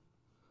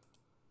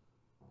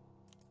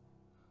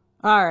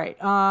 Alright,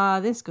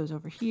 this goes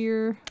over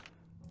here.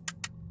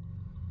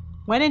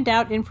 When in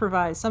doubt,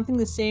 improvise. Something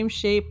the same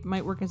shape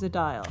might work as a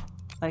dial.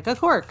 like a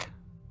cork.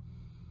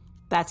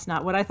 That's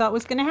not what I thought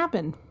was going to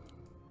happen.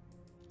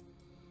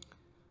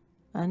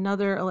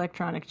 Another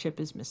electronic chip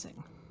is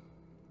missing.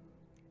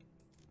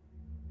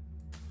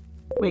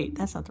 Wait,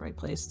 that's not the right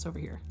place. It's over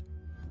here.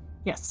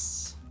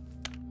 Yes.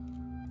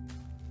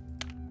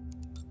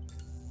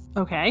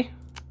 Okay.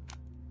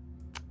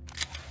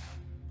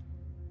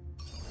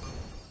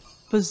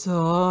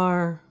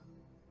 Bizarre.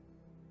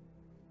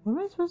 What am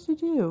I supposed to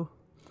do?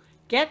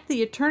 Get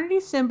the eternity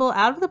symbol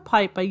out of the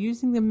pipe by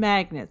using the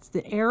magnets.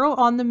 The arrow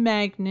on the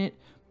magnet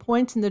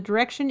points in the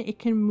direction it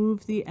can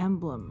move the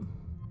emblem.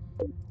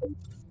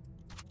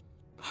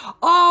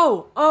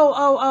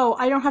 Oh,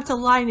 I don't have to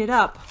line it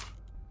up.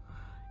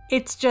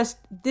 It's just,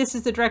 this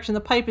is the direction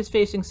the pipe is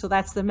facing, so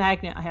that's the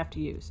magnet I have to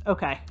use.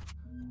 Okay.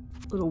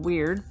 A little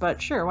weird,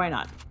 but sure, why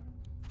not?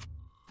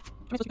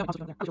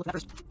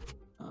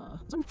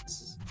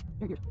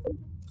 Very good.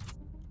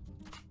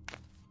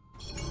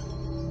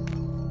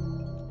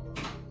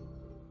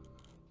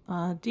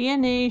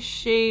 DNA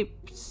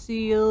shape,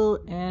 seal,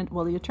 and,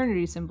 well, the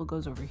eternity symbol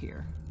goes over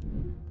here.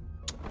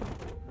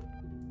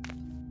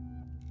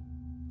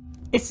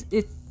 It's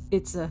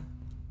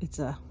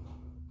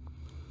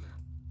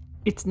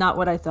not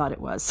what I thought it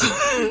was.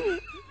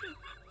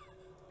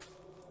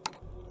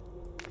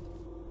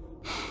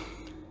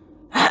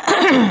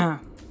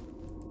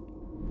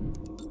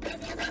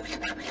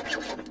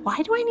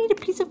 Why do I need a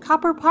piece of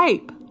copper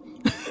pipe?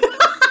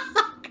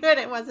 Good,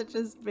 it wasn't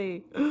just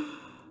me.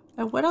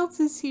 And what else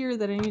is here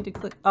that I need to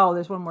click? Oh,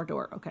 there's one more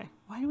door. Okay.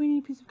 Why do we need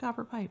a piece of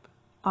copper pipe?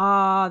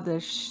 The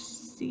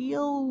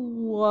seal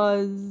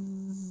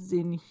was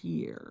in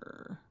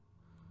here.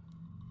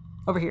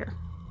 Over here.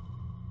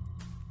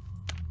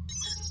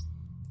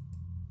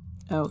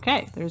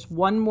 Okay, there's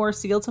one more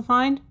seal to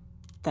find.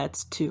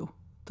 That's 2.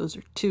 Those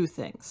are 2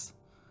 things.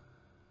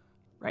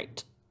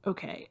 Right.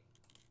 Okay.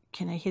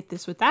 Can I hit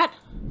this with that?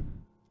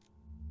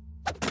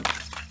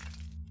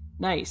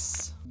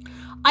 Nice.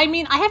 I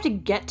mean, I have to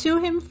get to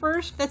him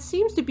first. That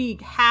seems to be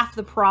half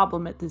the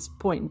problem at this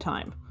point in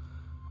time.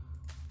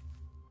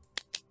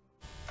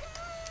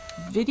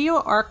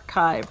 Video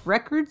archive.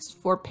 Records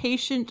for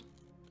patient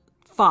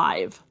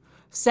 5.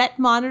 Set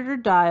monitor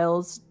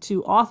dials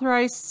to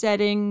authorize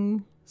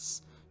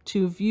settings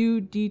to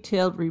view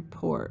detailed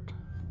report.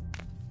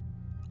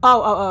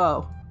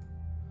 Oh.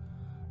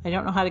 I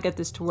don't know how to get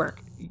this to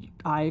work.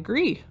 I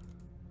agree.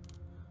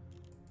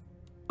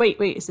 Wait,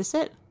 is this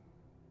it?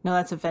 No,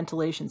 that's a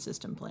ventilation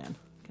system plan.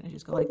 Can I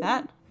just go like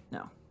that?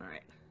 No. All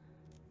right.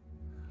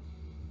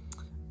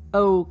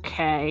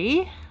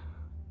 Okay.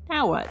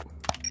 Now what?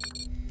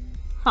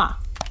 Huh.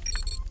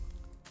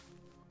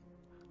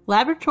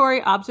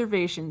 Laboratory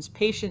observations.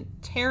 Patient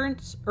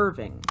Terrence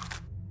Irving.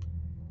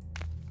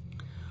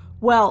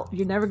 Well,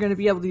 you're never going to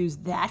be able to use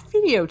that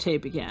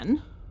videotape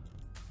again.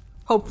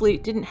 Hopefully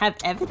it didn't have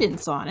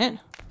evidence on it.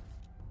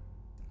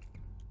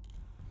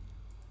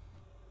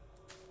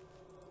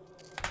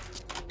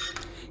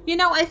 You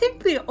know, I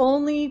think the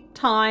only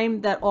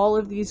time that all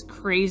of these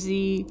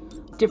crazy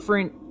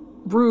different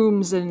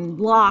rooms and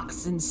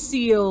locks and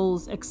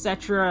seals,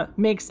 etc.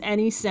 makes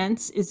any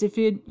sense is if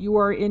you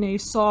are in a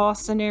Saw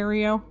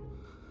scenario.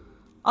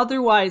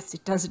 Otherwise,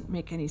 it doesn't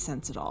make any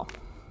sense at all.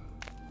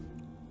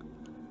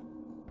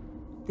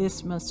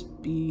 This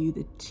must be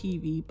the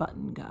TV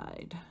button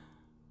guide.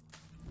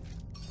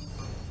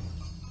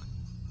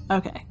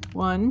 Okay,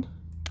 1,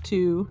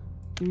 2,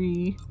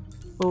 3,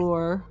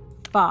 4,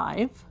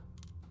 5.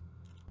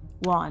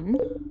 1.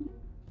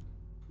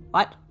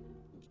 What?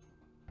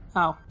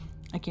 Oh,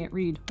 I can't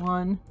read.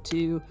 1,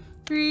 2,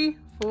 3,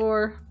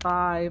 4,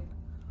 5.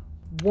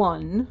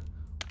 1.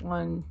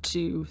 1,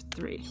 2,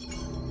 3.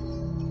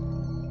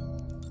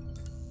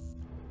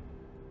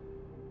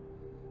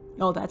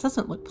 Oh, that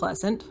doesn't look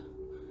pleasant.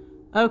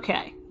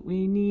 Okay,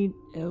 we need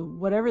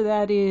whatever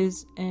that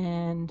is,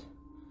 and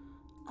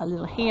a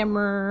little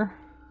hammer,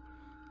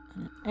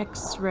 and an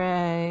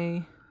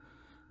X-ray,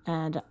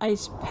 and an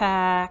ice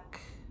pack,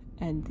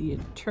 and the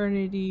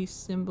eternity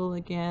symbol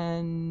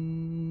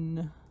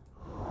again,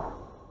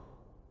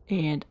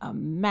 and a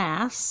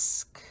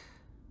mask,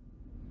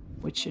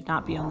 which should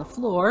not be on the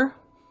floor.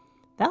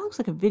 That looks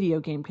like a video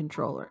game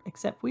controller,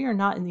 except we are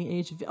not in the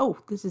age of... Oh,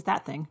 this is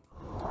that thing.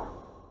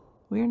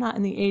 We are not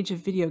in the age of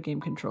video game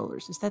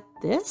controllers. Is that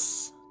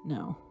this?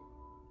 No.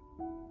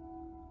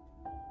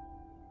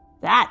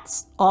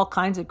 That's all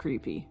kinds of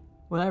creepy.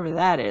 Whatever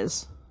that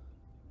is.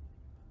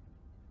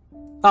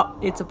 Oh,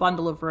 it's a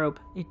bundle of rope.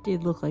 It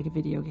did look like a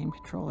video game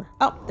controller.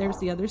 Oh, there's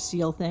the other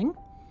seal thing.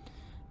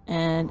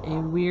 And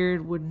a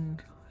weird wooden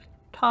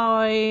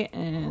toy.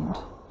 And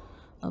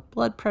a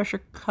blood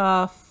pressure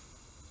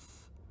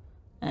cuff.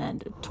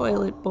 And a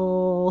toilet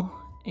bowl.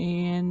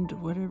 And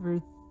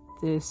whatever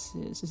this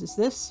is. Is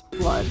this?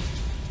 Blood.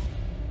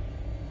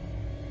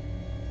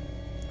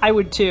 I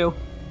would too.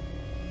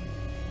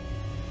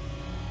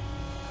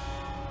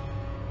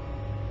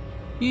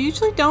 You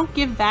usually don't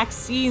give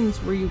vaccines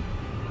where you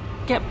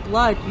get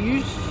blood.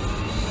 Usually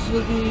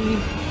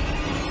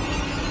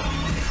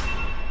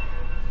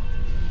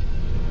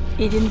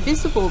it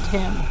invisibled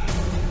him.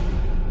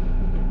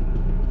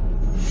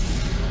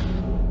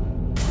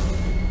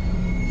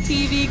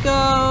 TV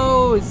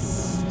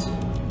ghost!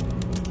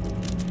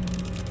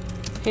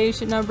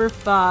 Patient number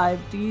 5,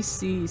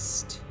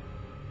 deceased.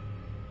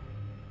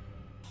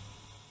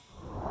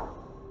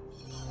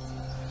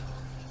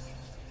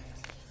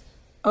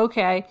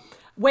 Okay.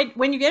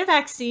 When you get a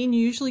vaccine,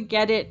 you usually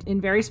get it in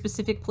very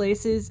specific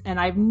places, and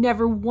I've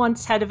never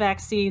once had a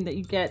vaccine that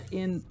you get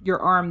in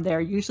your arm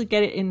there. You usually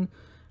get it in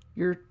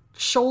your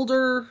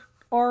shoulder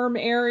arm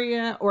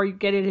area, or you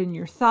get it in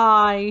your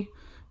thigh.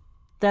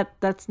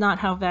 That's not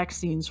how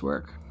vaccines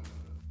work.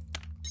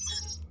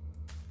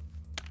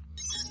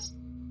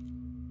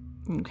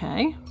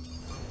 Okay.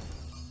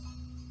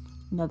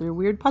 Another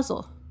weird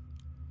puzzle.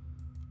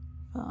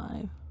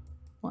 5,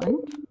 1.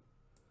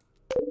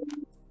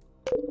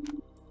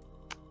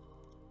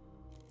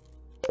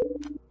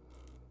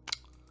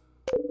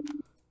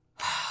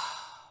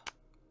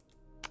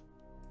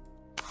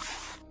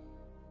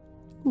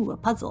 Ooh, a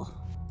puzzle.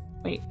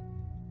 Wait.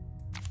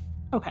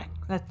 Okay,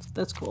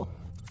 that's cool.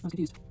 I was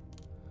confused.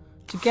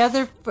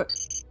 Together for...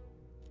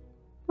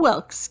 Well,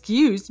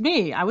 excuse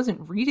me. I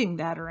wasn't reading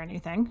that or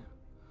anything.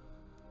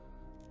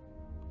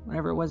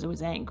 Whatever it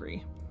was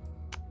angry.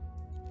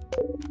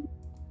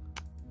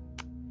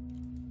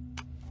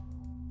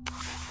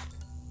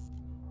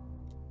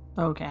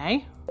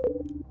 Okay.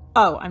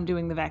 Oh, I'm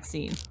doing the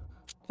vaccine.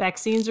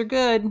 Vaccines are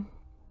good.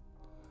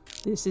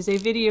 This is a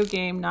video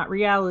game, not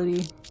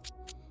reality.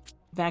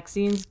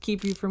 Vaccines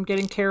keep you from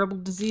getting terrible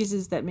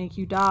diseases that make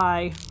you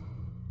die.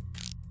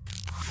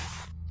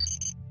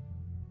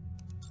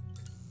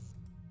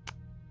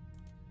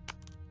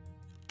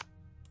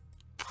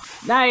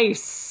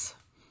 Nice!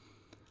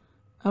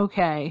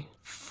 Okay.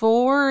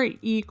 4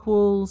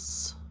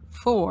 equals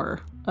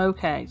 4.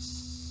 Okay,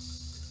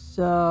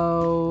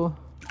 so...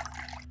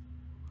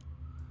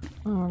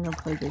 Oh, I'm gonna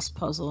play this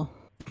puzzle.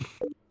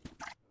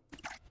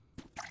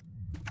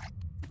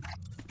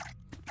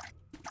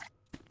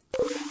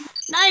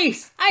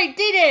 Nice! I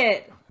did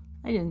it!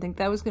 I didn't think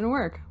that was gonna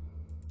work.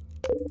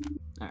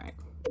 Alright.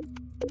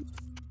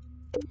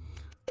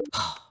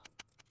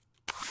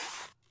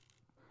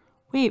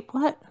 Wait,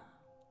 what?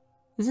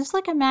 Is this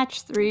like a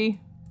match 3?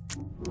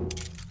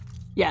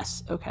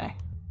 Yes, okay.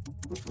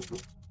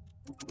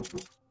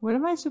 What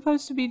am I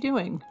supposed to be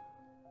doing?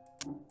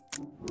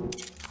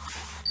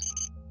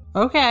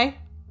 Okay.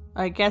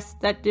 I guess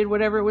that did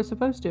whatever it was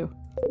supposed to.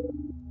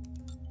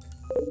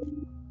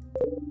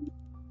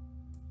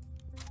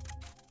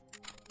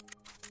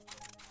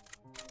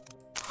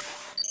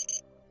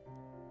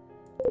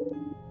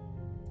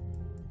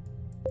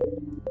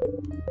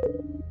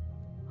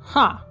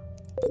 Huh.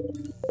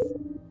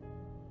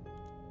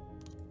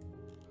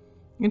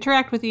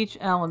 Interact with each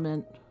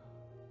element.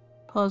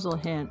 Puzzle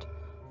hint.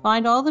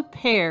 Find all the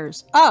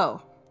pairs.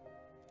 Oh!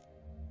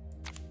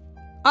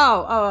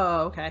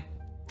 Oh, okay.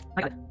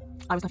 I got it.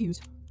 I was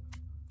confused.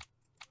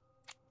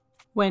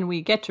 When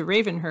we get to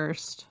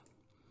Ravenhurst,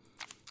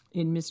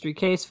 in Mystery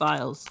Case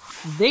Files,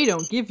 they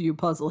don't give you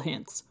puzzle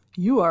hints.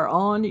 You are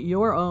on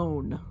your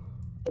own.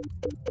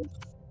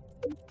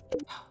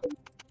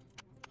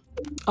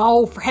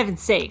 Oh, for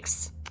heaven's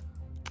sakes.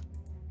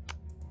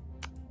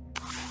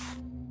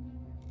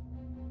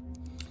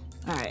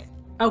 Alright.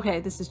 Okay,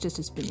 this is just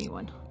a spinny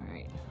one.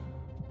 Alright.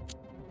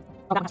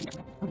 Oh, that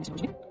one's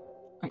here.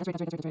 Alright,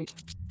 that's right.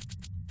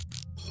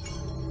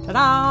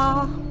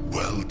 Ta-da!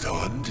 Well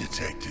done,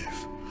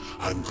 Detective.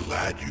 I'm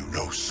glad you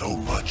know so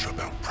much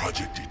about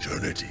Project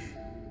Eternity.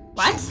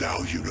 What? So now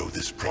you know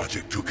this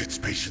project took its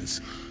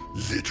patients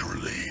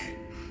literally.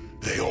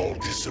 They all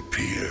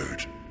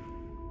disappeared.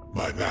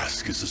 My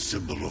mask is a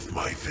symbol of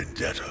my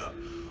vendetta.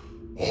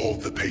 All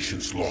the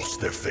patients lost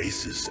their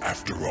faces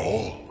after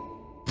all.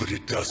 But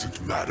it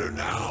doesn't matter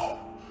now.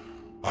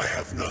 I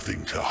have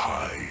nothing to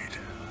hide.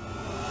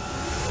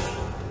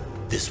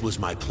 This was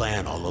my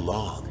plan all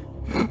along.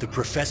 The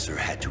professor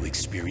had to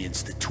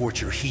experience the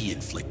torture he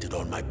inflicted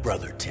on my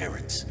brother,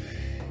 Terrence.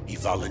 He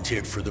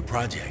volunteered for the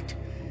project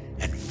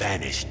and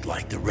vanished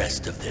like the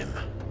rest of them.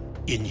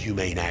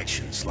 Inhumane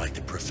actions like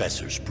the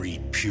professor's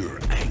breed pure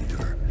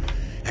anger.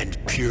 And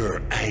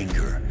pure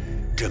anger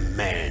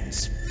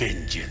demands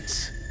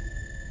vengeance.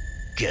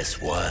 Guess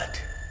what?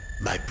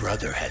 My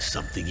brother has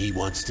something he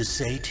wants to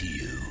say to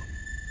you.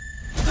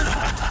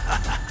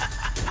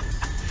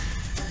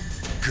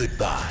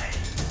 Goodbye,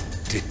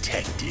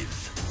 Detective.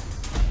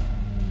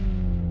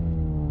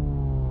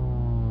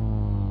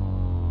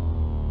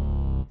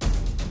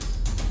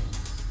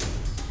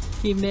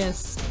 He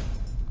missed.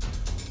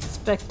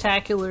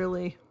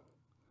 Spectacularly.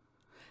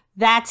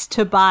 That's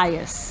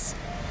Tobias,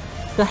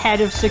 the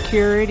head of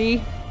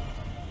security,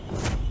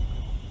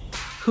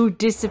 who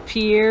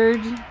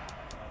disappeared,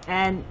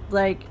 and,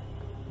 like,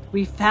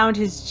 we found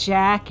his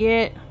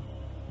jacket,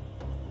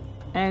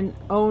 and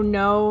oh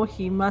no,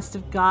 he must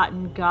have got,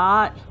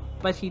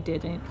 but he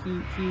didn't.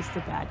 He's the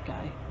bad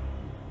guy.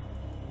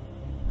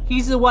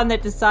 He's the one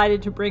that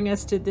decided to bring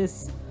us to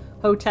this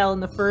hotel in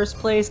the first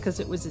place because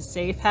it was a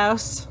safe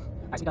house.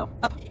 Alright, we go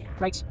up,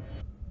 right.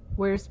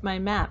 Where's my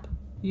map?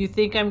 You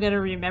think I'm gonna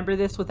remember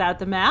this without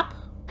the map?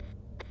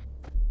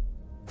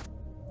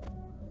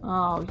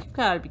 Oh, you've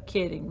got to be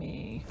kidding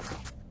me.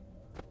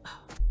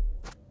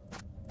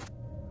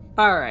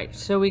 Alright,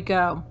 so we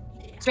go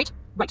straight,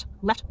 right,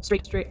 left,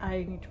 straight, straight. I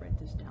need to write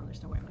this down.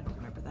 There's no way I'm going to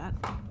remember that.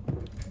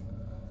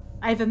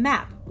 I have a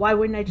map. Why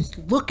wouldn't I just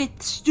look at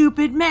the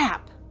stupid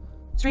map?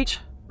 Straight,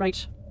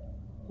 right,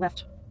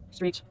 left,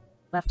 straight,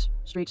 left,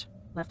 straight,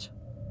 left,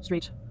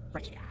 straight,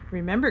 right.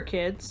 Remember,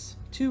 kids,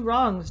 2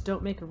 wrongs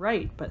don't make a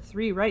right, but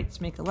 3 rights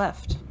make a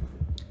left.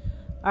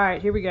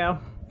 Alright, here we go.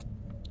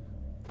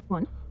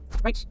 1,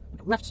 right,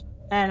 left,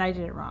 and I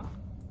did it wrong.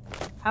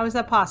 How is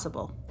that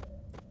possible?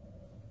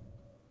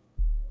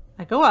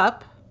 I go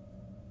up,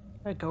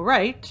 I go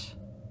right,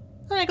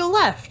 then I go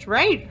left,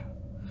 right?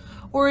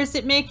 Or is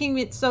it making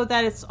it so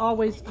that it's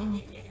always,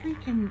 oh,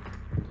 freaking,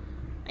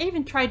 I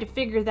even tried to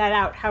figure that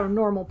out how a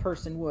normal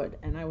person would,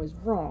 and I was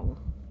wrong.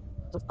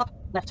 So it's up,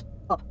 left,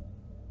 up,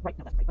 right,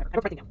 no, left, right, whatever. I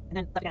wrote right down, and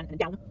then left again, and then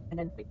down, and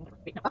then, wait, whatever,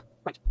 wait, no, up,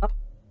 right,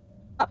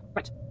 up,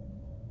 right,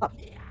 up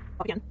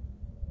again.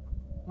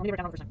 Let me write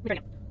down on the first time, let me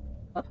write down.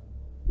 Up,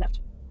 left,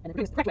 and if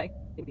we're doing this the correct way, it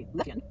would be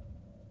left again,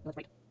 left,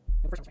 right.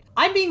 Right.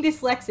 I'm being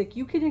dyslexic.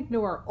 You can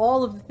ignore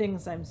all of the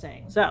things I'm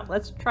saying. So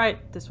let's try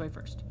it this way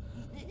first.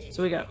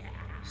 So we go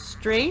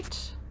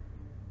straight,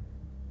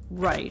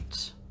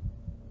 right,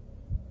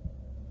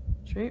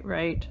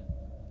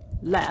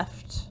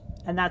 left,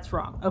 and that's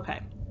wrong.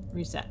 Okay,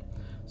 reset.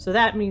 So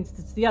that means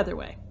it's the other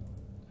way.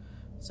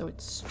 So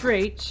it's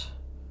straight,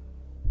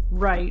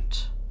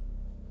 right,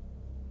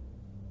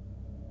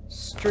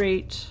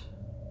 straight.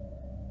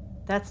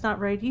 That's not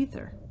right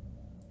either.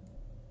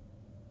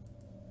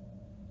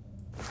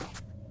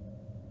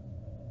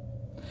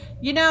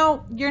 You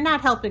know, you're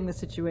not helping the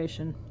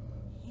situation.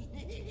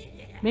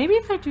 Maybe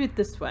if I do it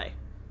this way.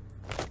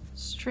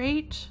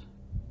 Straight,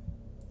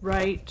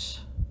 right,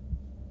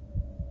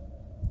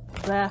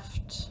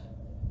 left,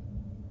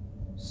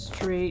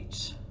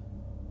 straight,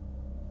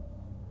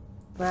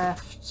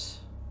 left,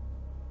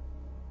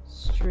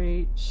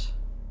 straight,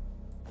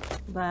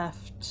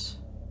 left,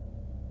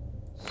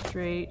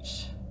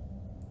 straight,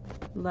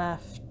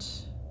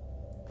 left.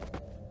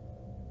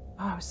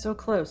 Oh, I was so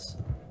close.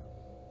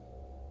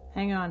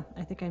 Hang on,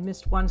 I think I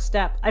missed one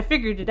step. I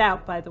figured it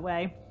out, by the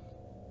way.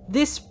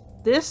 This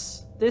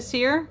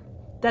here,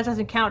 that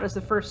doesn't count as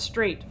the first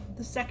straight.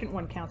 The second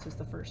one counts as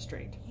the first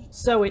straight.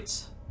 So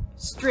it's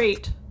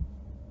straight,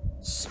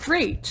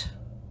 straight,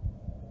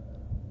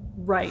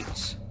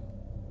 right,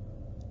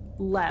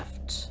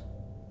 left,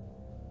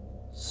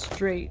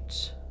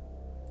 straight,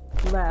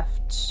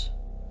 left,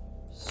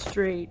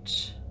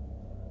 straight,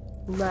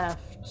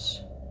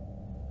 left,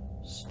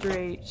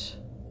 straight,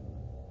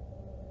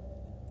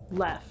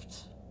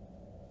 left,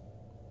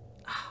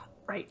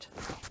 right,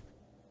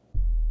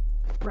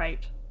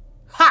 right.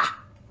 Ha!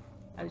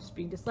 I was just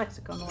being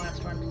dyslexic on the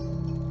last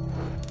one.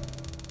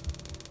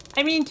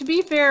 I mean, to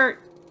be fair,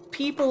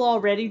 people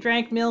already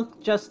drank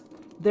milk, just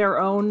their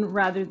own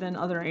rather than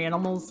other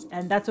animals,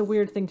 and that's a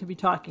weird thing to be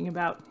talking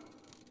about.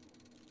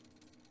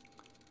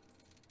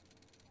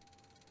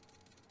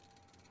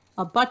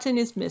 A button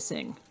is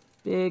missing.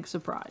 Big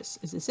surprise.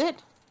 Is this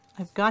it?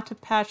 I've got to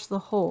patch the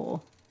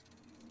hole.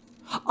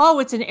 Oh,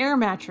 it's an air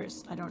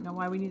mattress. I don't know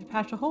why we need to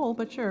patch a hole,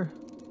 but sure.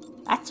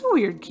 That's a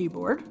weird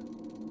keyboard.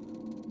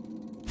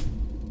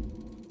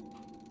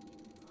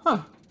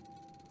 Huh.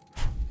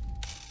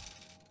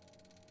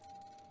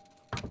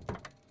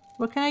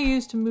 What can I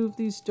use to move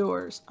these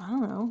doors? I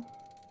don't know.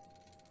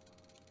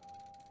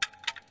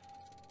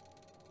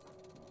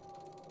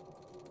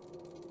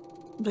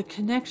 The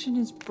connection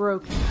is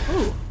broken.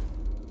 Ooh.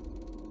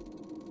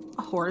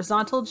 A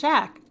horizontal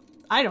jack.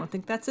 I don't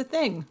think that's a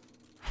thing.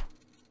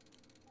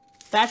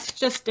 That's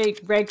just a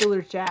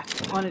regular jack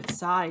on its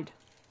side.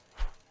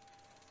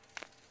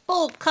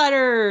 Bolt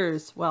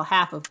cutters! Well,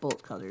 half of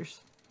bolt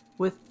cutters.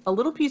 With a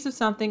little piece of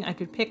something, I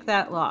could pick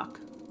that lock.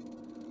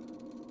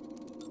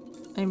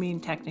 I mean,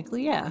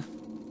 technically, yeah.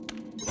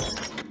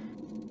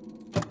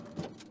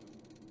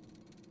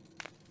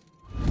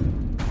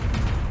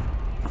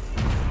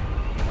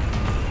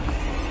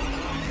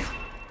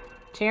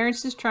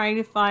 Terrence is trying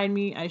to find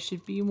me. I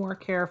should be more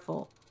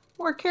careful.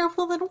 More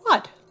careful than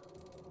what?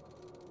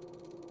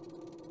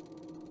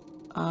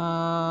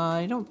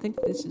 I don't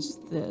think this is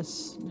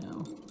this.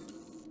 No.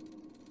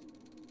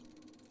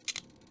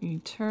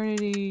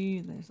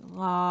 Eternity. There's a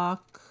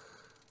lock.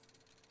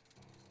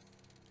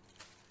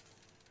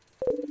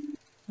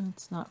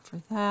 That's not for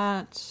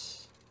that.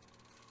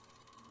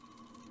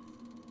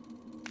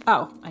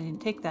 Oh, I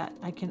didn't take that.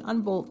 I can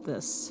unbolt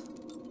this.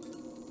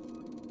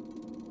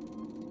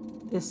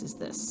 This is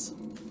this.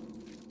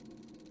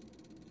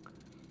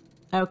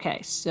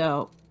 Okay,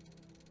 so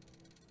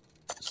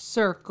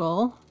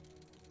circle,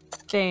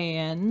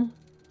 fan,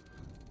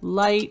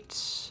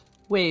 light,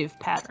 wave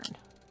pattern,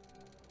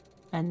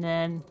 and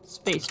then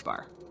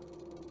spacebar.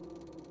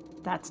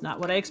 That's not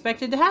what I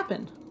expected to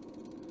happen.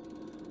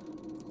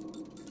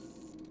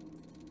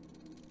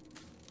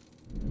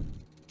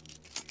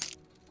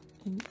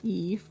 And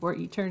E for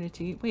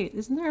eternity. Wait,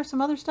 isn't there some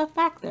other stuff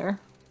back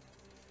there?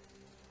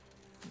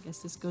 I guess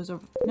this goes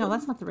over... No,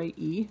 that's not the right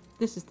E.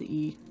 This is the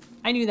E.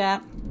 I knew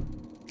that.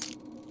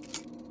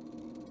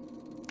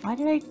 Why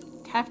did I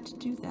have to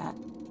do that?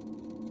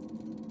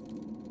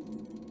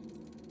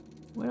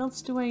 What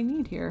else do I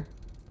need here?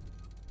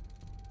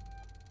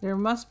 There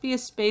must be a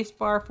space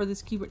bar for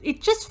this keyboard.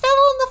 It just fell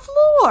on the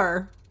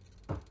floor!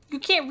 You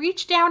can't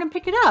reach down and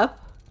pick it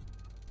up?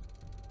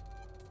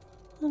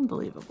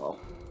 Unbelievable.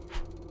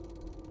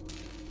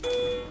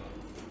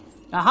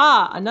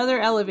 Aha! Another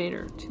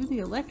elevator to the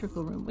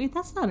electrical room. Wait,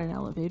 that's not an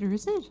elevator,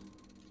 is it?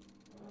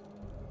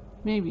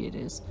 Maybe it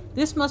is.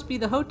 This must be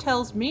the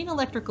hotel's main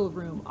electrical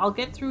room. I'll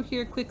get through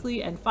here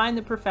quickly and find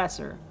the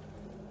professor.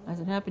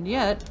 Hasn't happened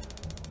yet.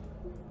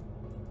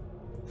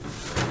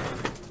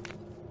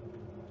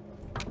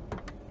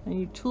 I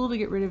need a tool to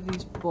get rid of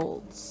these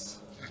bolts.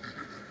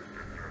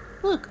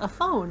 Look, a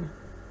phone.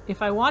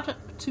 If I want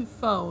to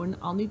phone,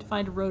 I'll need to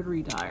find a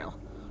rotary dial.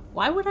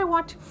 Why would I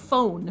want to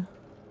phone?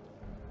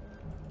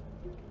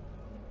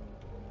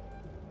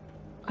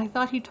 I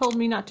thought he told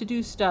me not to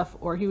do stuff,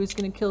 or he was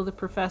going to kill the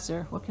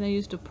professor. What can I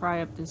use to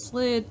pry up this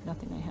lid?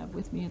 Nothing I have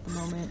with me at the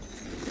moment.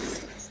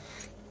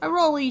 A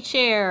rolly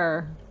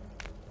chair!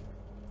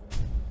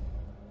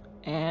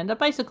 And a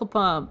bicycle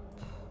pump.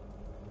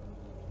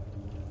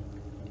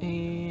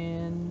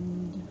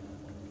 And...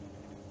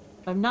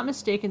 if I'm not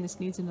mistaken, this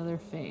needs another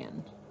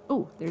fan.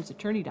 Oh, there's a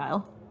turny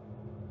dial.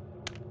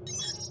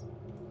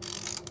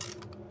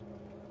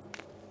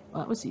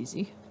 Well, that was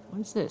easy. What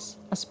is this?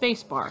 A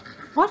space bar.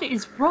 What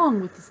is wrong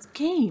with this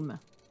game?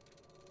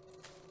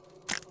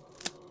 There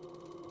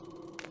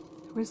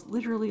was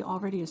literally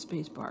already a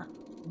space bar.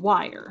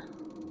 Wire.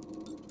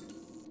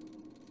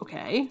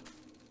 Okay.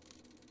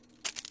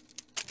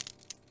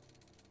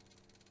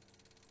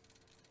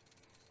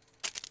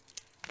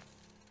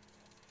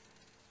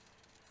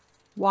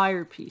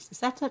 Wire piece. Is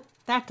that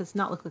that does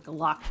not look like a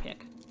lockpick.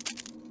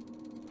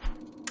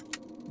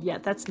 Yeah,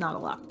 that's not a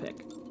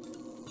lockpick.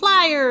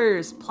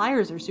 Pliers!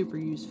 Pliers are super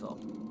useful.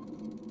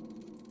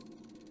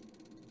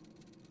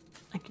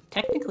 I could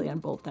technically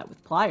unbolt that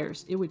with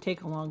pliers. It would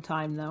take a long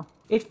time, though.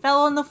 It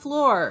fell on the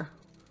floor!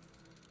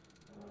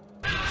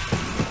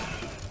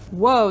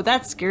 Whoa,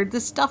 that scared the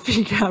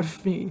stuffing out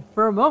of me.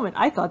 For a moment,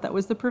 I thought that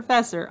was the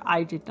professor.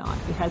 I did not.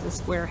 It has a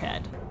square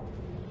head.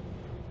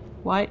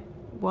 Why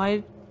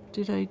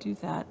did I do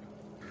that?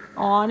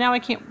 Aw, now I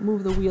can't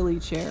move the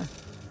wheelie chair.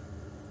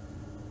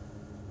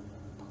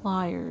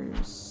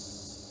 Pliers.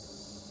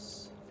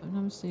 If I'm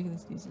not mistaken,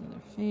 this needs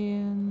another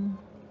fan.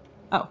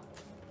 Oh.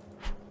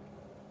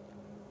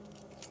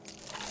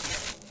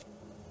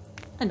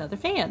 Another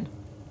fan.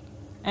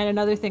 And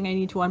another thing I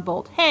need to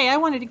unbolt. Hey, I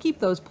wanted to keep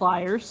those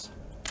pliers.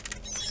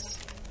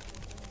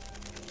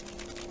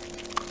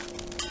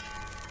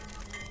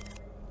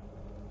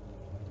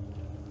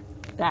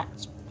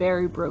 That's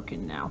very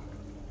broken now.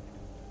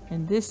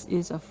 And this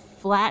is a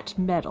flat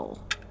metal.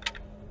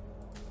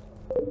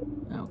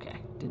 Okay,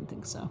 didn't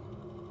think so.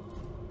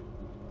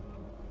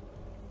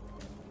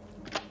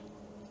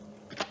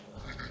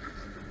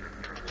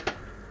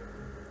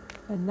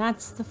 And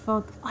that's the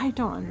phone. I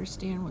don't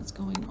understand what's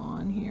going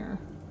on here.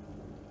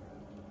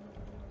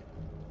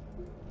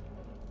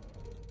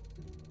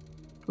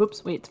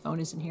 Whoops, wait, the phone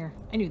isn't here.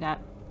 I knew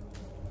that.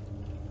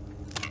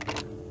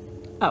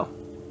 Oh.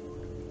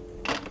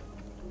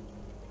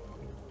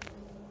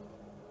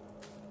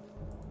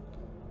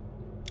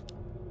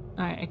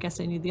 Alright, I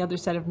guess I need the other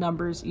set of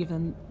numbers,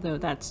 even though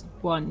that's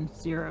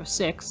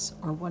 106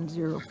 or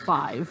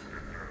 105.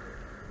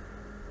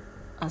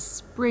 A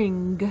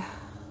spring.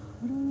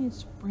 What do we need a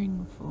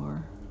spring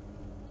for?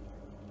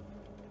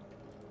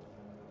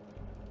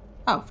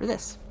 Oh, for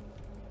this.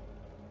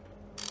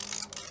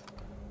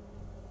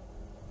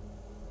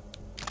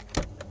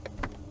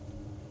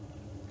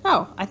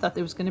 Oh, I thought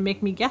that was going to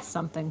make me guess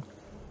something.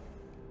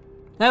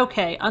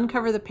 Okay,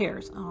 uncover the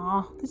pairs.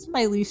 Aw, this is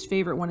my least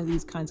favorite one of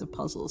these kinds of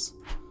puzzles.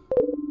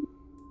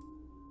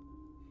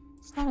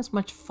 It's not as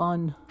much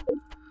fun.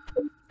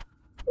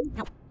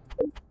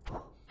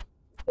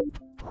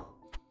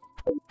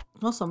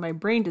 Also, my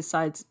brain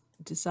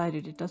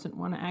decided it doesn't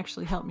want to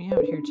actually help me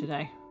out here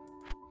today.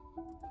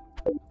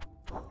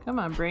 Come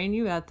on, brain,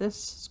 you got this.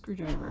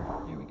 Screwdriver.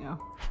 There we go.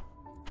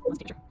 Where's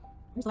the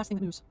last thing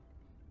that moves?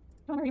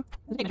 Come on, where are you?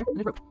 There's a tape measure, and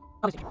there's rope.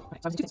 Oh, there's a tape measure. Okay,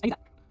 so I was just gonna say, I need that.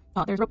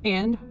 Oh, there's rope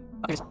and...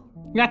 oh, there's...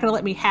 You're not gonna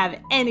let me have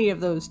any of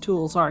those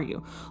tools, are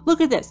you?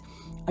 Look at this.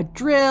 A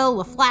drill,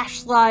 a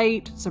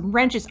flashlight, some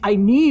wrenches. I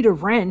need a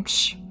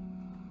wrench.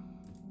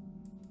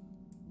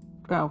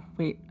 Oh,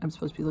 wait. I'm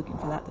supposed to be looking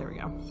for that. There we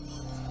go.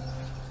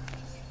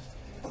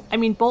 I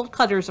mean, bolt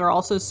cutters are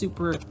also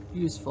super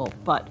useful,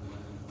 but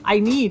I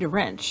need a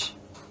wrench.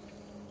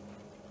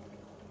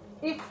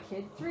 It's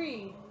Kid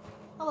 3.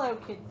 Hello,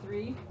 Kid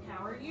 3.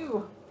 How are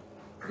you?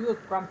 You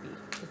look grumpy.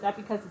 Is that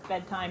because it's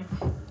bedtime?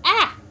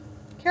 Ah!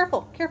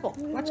 Careful, careful.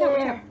 Watch out,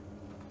 watch out.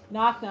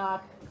 Knock,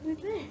 knock.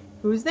 Who's there?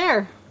 Who's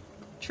there?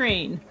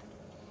 Train.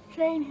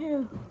 Train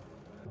who?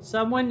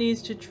 Someone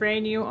needs to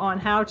train you on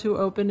how to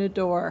open a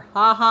door.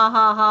 Ha ha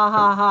ha ha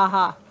ha ha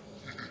ha.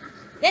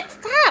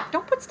 Stop!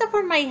 Don't put stuff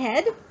on my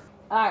head.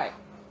 Alright.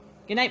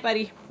 Good night,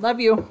 buddy. Love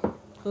you.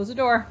 Close the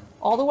door.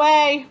 All the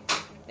way.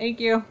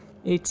 Thank you.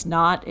 It's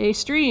not a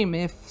stream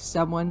if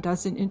someone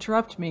doesn't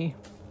interrupt me.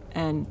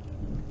 And...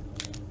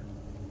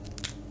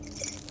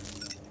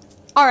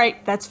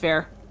 Alright, that's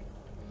fair.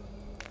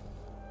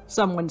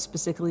 Someone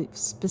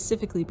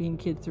specifically being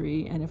Kid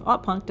 3, and if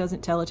Punk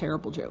doesn't tell a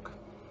terrible joke.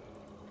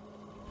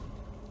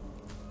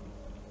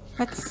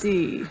 Let's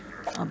see.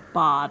 A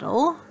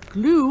bottle,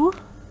 glue,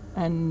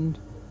 and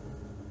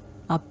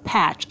a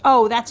patch.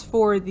 Oh, that's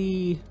for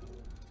the...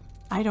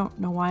 I don't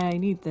know why I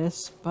need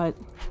this, but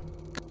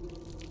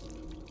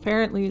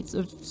apparently it's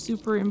of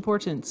super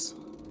importance.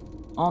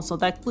 Also,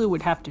 that glue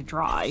would have to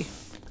dry.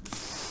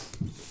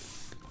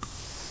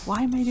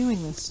 Why am I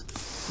doing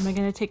this? Am I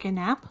gonna take a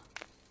nap?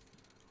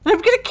 I'm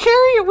gonna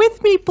carry it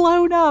with me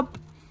blown up!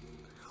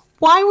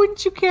 Why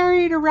wouldn't you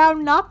carry it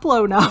around not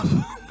blown up?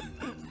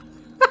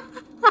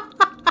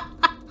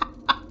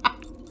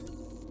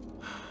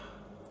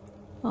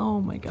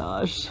 Oh my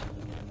gosh.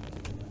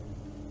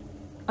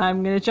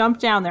 I'm gonna jump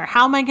down there.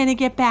 How am I gonna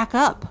get back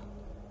up?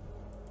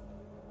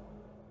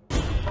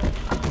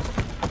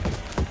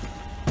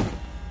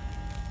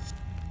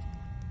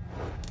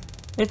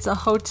 It's a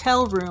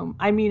hotel room.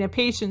 I mean, a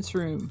patient's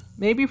room.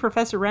 Maybe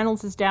Professor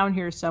Reynolds is down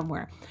here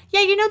somewhere.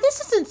 Yeah, you know, this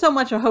isn't so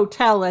much a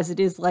hotel as it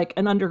is like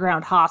an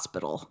underground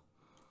hospital.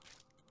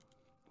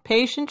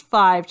 Patient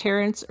 5,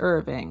 Terrence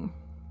Irving.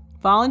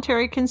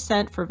 Voluntary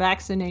consent for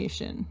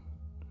vaccination.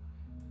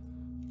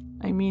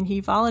 I mean, he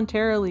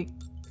voluntarily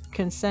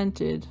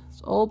consented.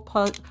 This old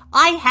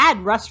I had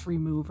rust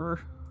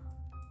remover.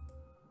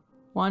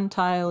 One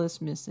tile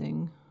is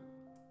missing.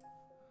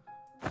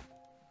 If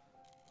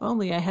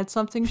only I had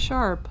something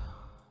sharp.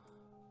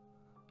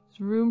 There's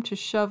room to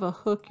shove a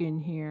hook in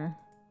here.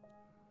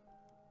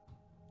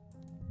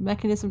 The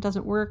mechanism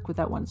doesn't work with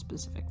that one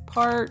specific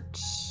part.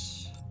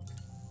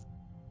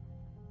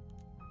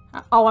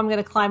 Oh, I'm going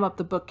to climb up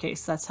the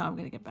bookcase. That's how I'm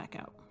going to get back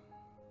out.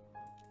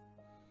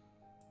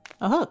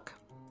 A hook.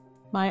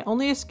 My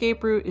only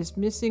escape route is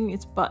missing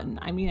its button.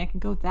 I mean, I can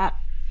go that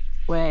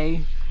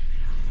way.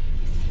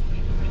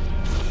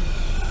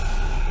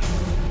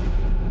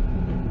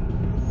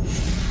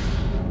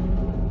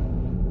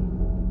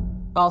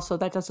 Also,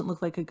 that doesn't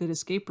look like a good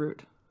escape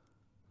route.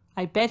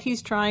 I bet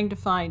he's trying to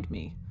find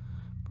me.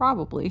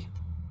 Probably.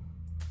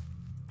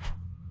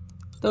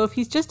 Though if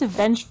he's just a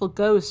vengeful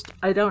ghost,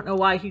 I don't know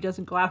why he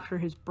doesn't go after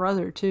his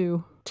brother,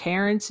 too.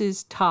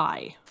 Terrence's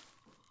tie.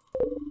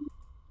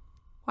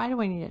 Why do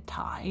I need a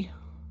tie?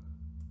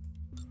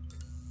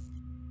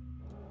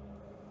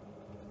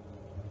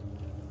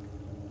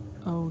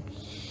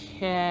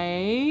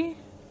 Okay.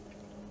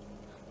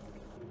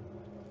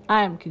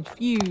 I'm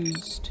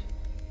confused.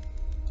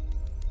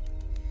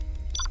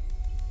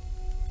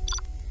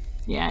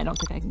 Yeah, I don't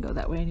think I can go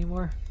that way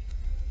anymore.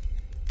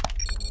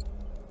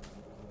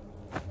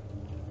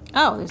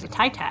 Oh, there's a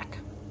tie tack.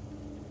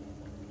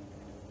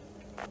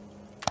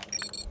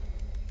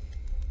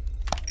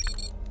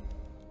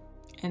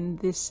 And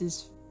this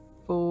is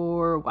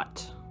for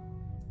what?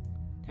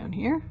 Down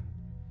here?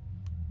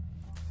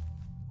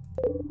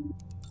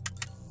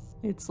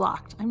 It's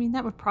locked. I mean,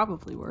 that would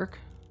probably work.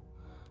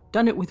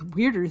 Done it with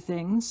weirder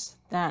things.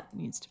 That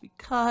needs to be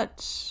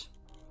cut.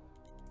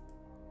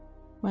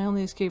 My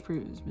only escape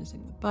route is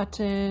missing the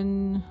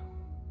button.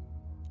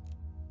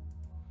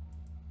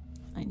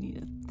 I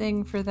need a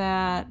thing for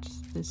that.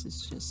 This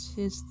is just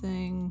his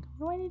thing.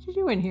 What do I need to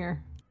do in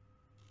here?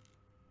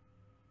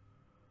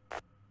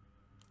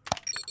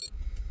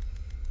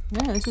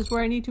 Yeah, this is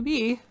where I need to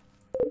be.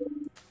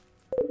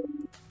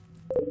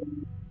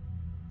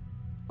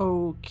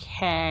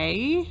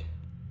 Okay.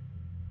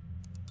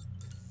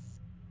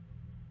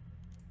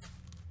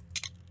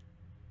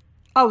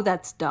 Oh,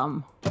 that's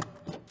dumb. Is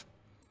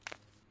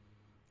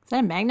that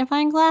a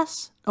magnifying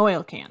glass?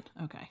 Oil can.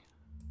 Okay.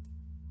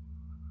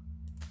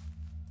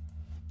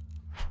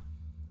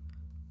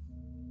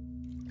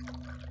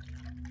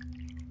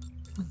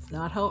 That's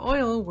not how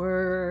oil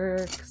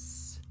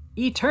works.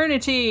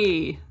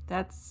 Eternity!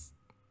 That's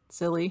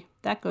silly.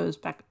 That goes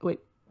back. Wait.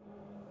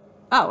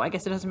 Oh, I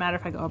guess it doesn't matter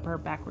if I go up or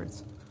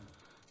backwards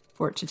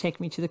for it to take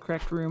me to the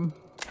correct room.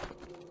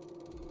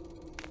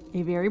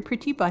 A very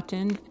pretty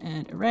button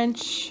and a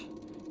wrench.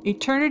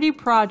 Eternity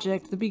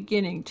Project, the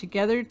beginning,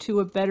 together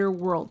to a better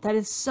world. That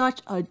is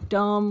such a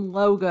dumb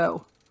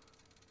logo.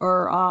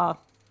 Or,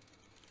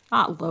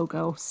 not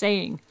logo,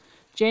 saying.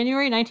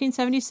 January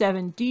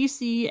 1977,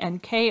 DC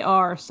and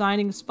KR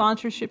signing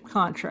sponsorship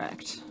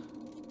contract.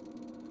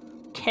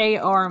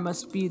 KR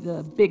must be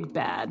the big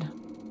bad.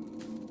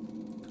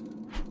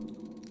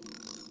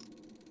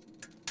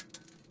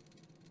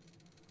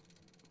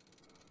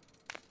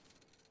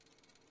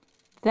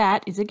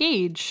 That is a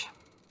gauge.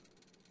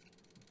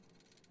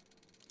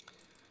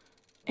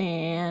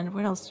 And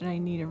what else did I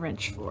need a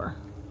wrench for?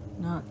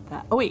 Not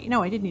that. Oh wait,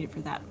 no, I did need it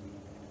for that.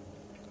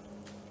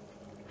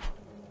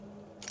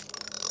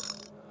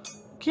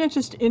 Can't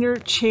just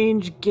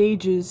interchange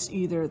gauges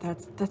either.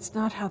 That's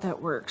not how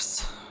that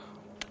works.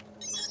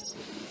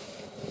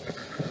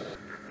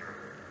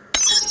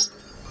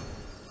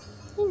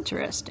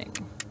 Interesting.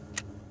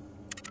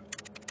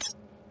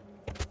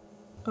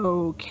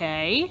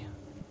 Okay.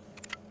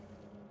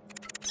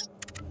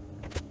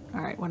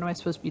 Alright, what am I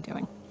supposed to be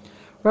doing?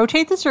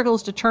 Rotate the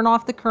circles to turn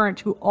off the current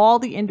to all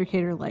the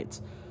indicator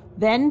lights.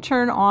 Then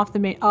turn off the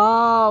main...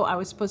 Oh, I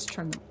was supposed to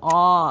turn them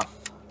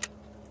off.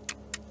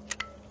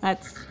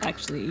 That's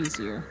actually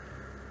easier.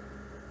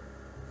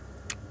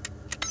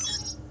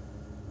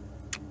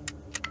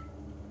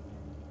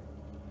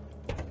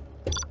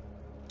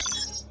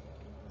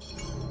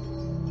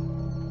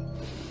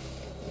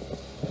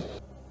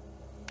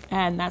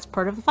 And that's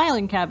part of the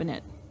filing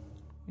cabinet,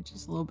 which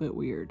is a little bit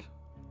weird.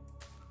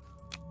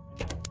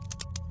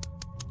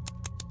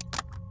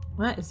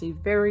 That is a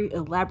very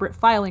elaborate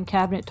filing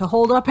cabinet to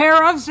hold a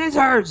pair of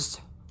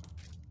scissors!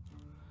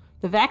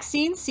 The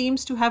vaccine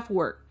seems to have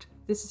worked.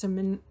 This is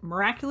a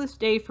miraculous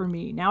day for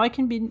me. Now I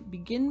can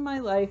begin my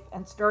life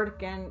and start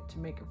again to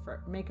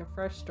make a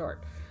fresh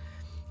start.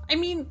 I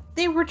mean,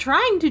 they were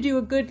trying to do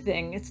a good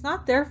thing. It's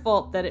not their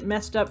fault that it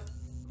messed up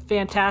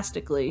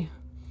fantastically.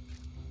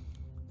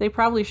 They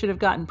probably should have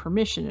gotten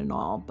permission and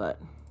all, but...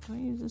 Do I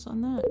use this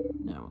on that?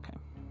 No, okay.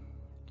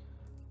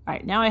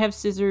 Alright, now I have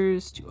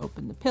scissors to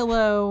open the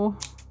pillow.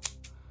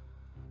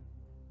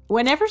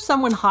 Whenever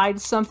someone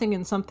hides something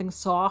in something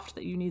soft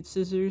that you need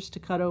scissors to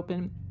cut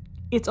open,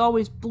 it's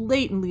always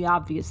blatantly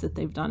obvious that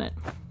they've done it.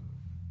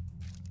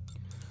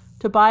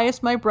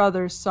 Tobias, my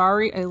brother,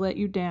 sorry I let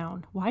you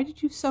down. Why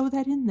did you sew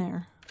that in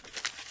there?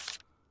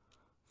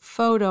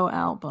 Photo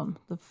album.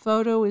 The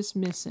photo is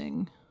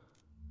missing.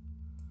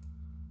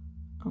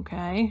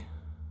 Okay.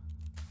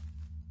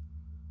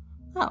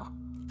 Oh.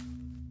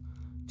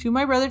 To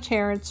my brother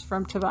Terrence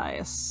from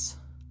Tobias.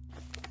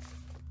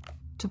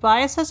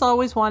 Tobias has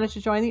always wanted to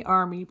join the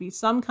army, be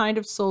some kind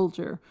of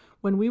soldier.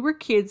 When we were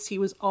kids, he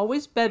was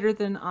always better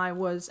than I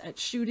was at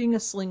shooting a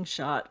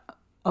slingshot,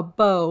 a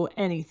bow,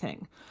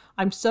 anything.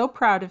 I'm so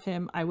proud of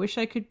him. I wish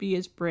I could be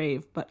as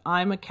brave, but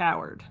I'm a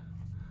coward.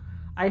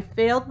 I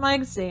failed my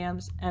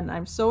exams, and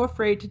I'm so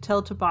afraid to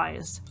tell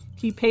Tobias.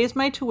 He pays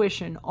my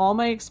tuition, all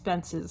my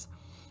expenses,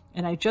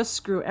 and I just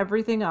screw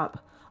everything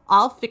up.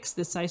 I'll fix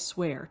this, I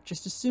swear,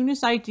 just as soon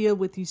as I deal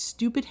with these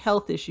stupid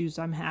health issues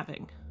I'm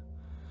having.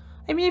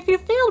 I mean, if you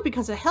failed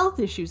because of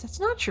health issues, that's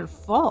not your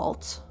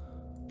fault.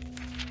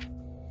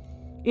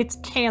 It's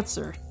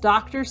cancer.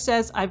 Doctor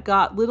says I've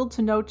got little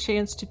to no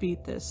chance to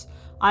beat this.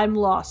 I'm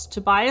lost.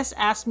 Tobias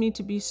asked me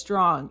to be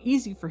strong.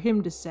 Easy for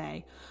him to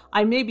say.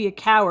 I may be a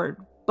coward,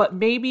 but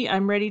maybe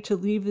I'm ready to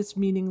leave this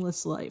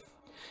meaningless life.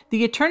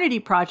 The Eternity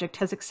Project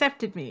has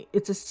accepted me.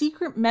 It's a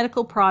secret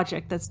medical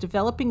project that's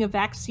developing a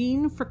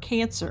vaccine for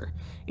cancer.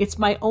 It's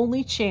my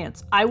only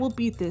chance. I will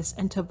beat this,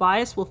 and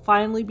Tobias will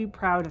finally be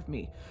proud of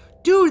me.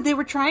 Dude, they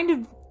were trying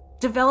to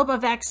develop a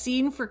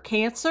vaccine for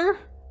cancer?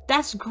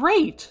 That's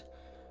great.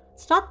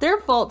 It's not their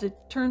fault to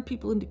turn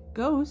people into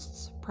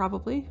ghosts,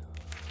 probably.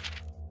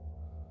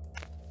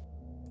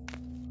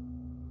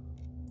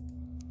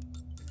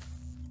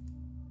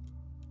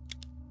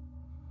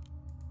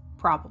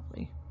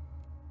 Probably.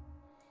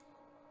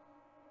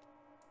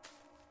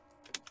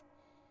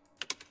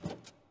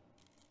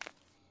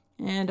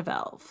 And a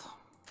valve.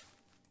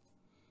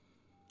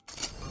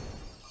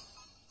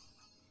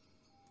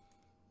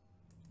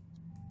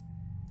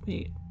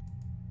 Wait.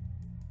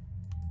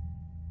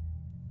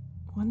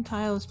 One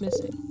tile is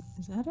missing.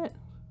 Is that it?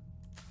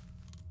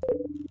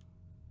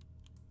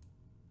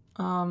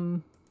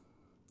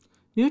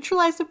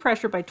 Neutralize the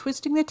pressure by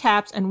twisting the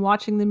taps and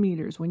watching the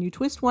meters. When you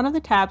twist one of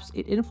the taps,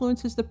 it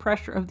influences the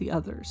pressure of the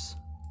others.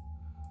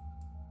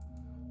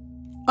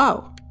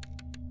 Oh.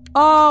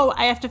 Oh,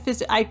 I have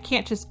to I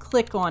can't just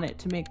click on it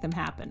to make them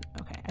happen.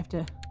 Okay, I have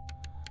to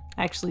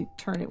actually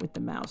turn it with the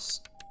mouse.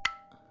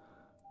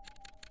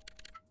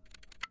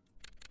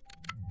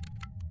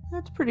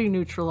 That's pretty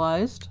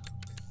neutralized.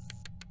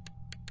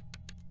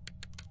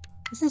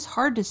 This is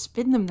hard to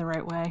spin them the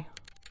right way.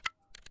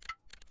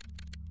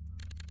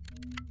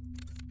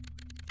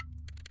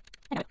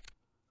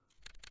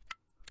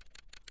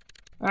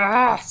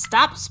 Ah,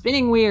 stop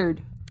spinning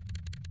weird.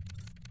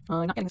 Oh,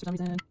 I'm not getting some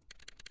in.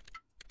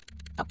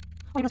 Oh,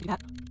 why must do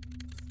that?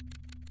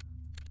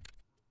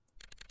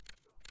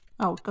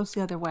 Oh, it goes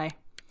the other way.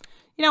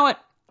 You know what?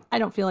 I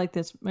don't feel like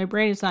this. My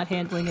brain is not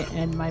handling it,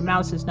 and my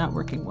mouse is not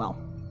working well.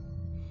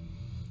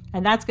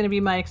 And that's going to be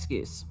my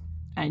excuse.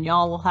 And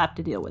y'all will have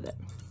to deal with it.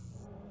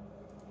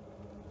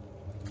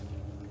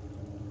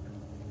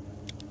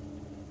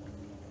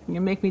 You're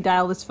gonna make me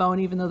dial this phone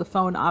even though the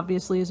phone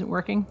obviously isn't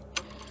working?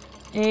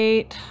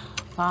 8,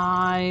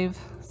 5,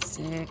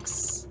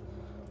 6,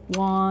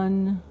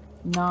 1,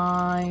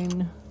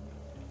 9,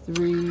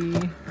 3.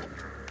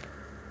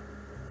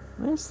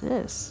 What is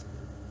this?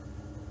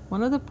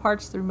 One of the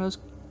parts they're most...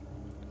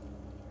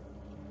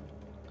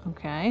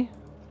 Okay.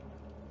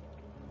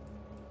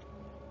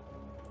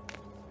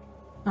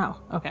 Oh,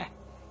 okay.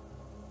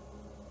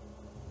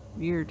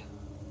 Weird.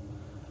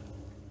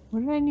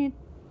 What did I need?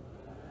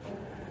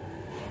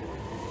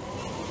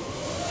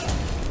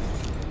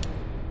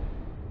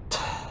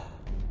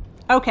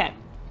 Okay,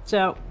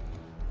 so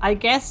I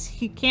guess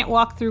he can't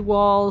walk through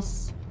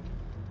walls.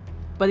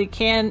 but it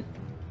can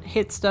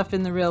hit stuff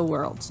in the real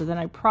world, so then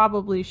I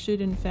probably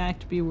should in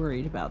fact be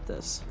worried about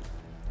this.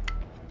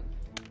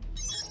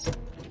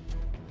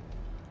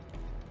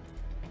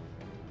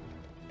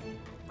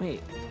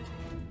 Wait.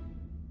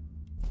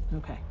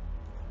 Okay.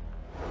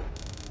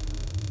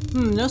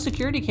 No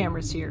security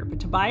cameras here, but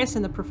Tobias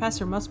and the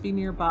professor must be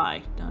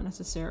nearby. Not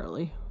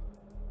necessarily.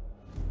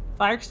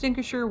 Fire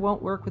extinguisher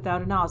won't work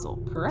without a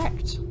nozzle.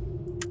 Correct.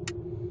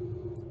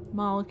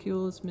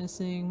 Molecule is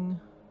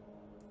missing.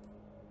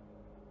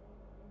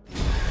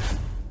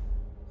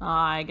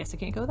 I guess I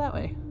can't go that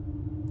way.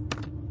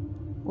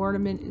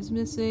 Ornament is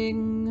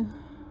missing.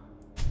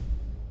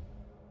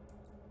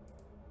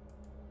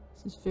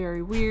 This is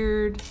very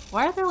weird.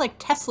 Why are there like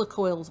Tesla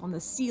coils on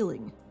the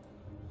ceiling?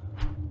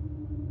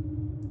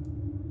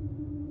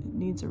 It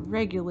needs a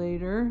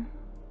regulator.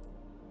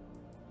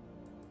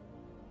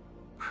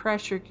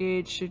 Pressure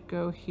gauge should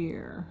go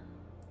here.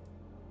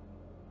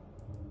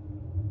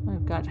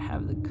 I've got to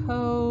have the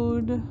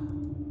code.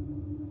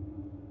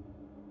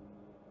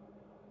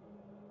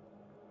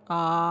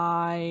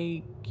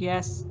 I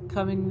guess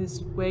coming this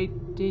way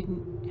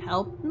didn't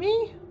help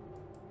me?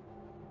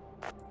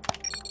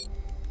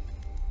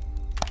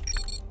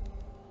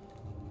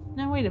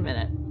 Now wait a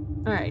minute.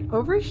 Alright,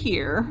 over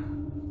here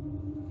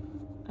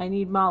I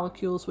need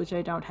molecules, which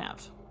I don't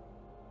have.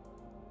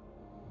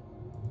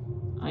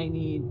 I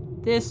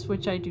need this,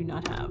 which I do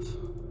not have.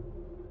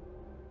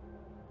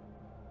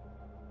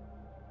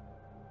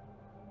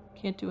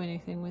 Can't do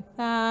anything with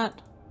that.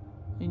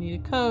 I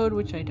need a code,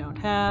 which I don't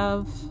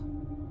have.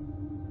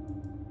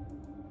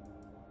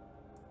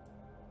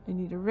 I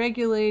need a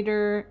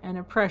regulator and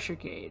a pressure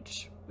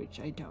gauge, which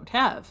I don't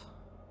have.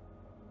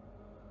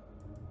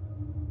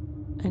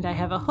 And I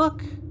have a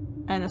hook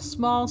and a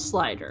small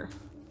slider,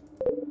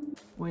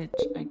 which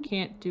I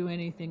can't do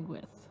anything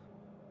with.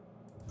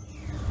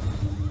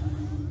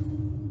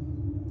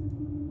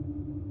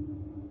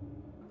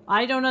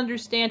 I don't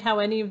understand how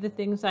any of the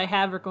things I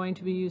have are going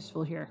to be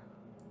useful here.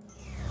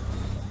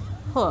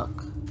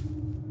 Hook.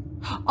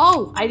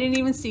 Oh, I didn't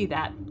even see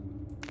that.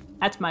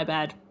 That's my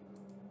bad.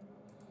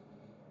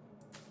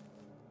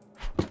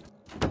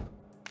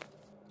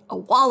 A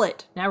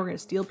wallet. Now we're going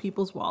to steal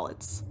people's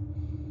wallets.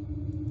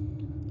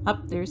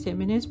 Up there's him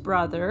and his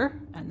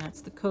brother, and that's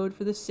the code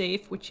for the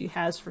safe, which he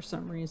has for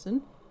some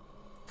reason.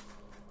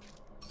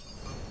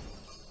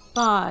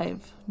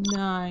 5,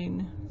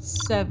 9,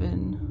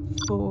 7,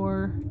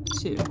 4,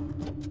 2.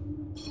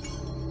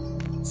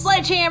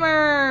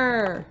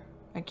 Sledgehammer!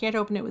 I can't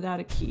open it without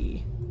a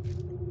key.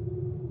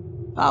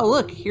 Oh,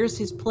 look, here's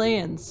his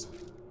plans.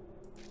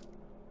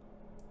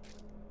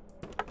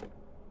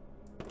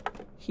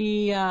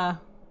 He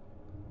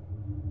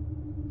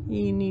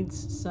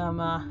needs some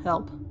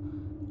help.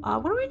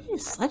 What do I need a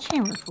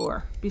sledgehammer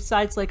for?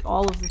 Besides, like,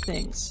 all of the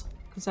things.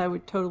 Because I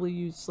would totally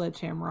use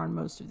sledgehammer on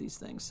most of these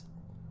things.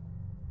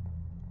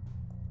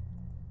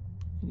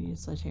 I need a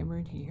sledgehammer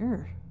in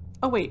here.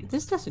 Oh, wait.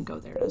 This doesn't go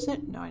there, does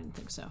it? No, I didn't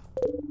think so.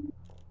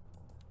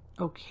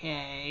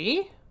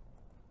 Okay.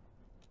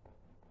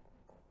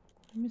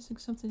 I'm missing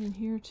something in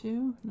here,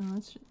 too? No,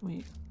 that's...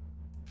 Wait.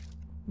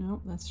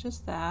 No, that's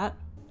just that.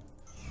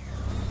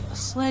 A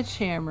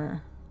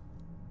sledgehammer.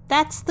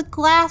 That's the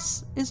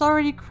glass is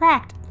already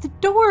cracked. The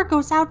door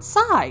goes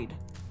outside.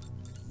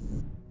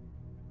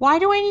 Why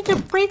do I need to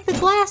break the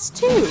glass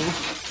too?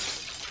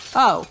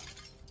 Oh,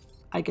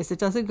 I guess it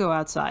doesn't go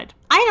outside.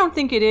 I don't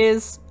think it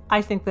is.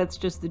 I think that's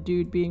just the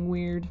dude being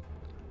weird.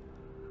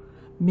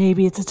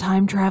 Maybe it's a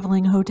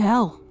time-traveling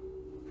hotel.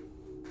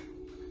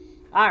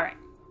 All right.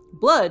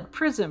 Blood,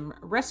 prism,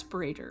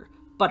 respirator,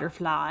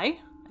 butterfly.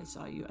 I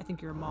saw you. I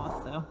think you're a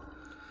moth though.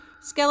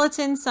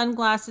 Skeleton,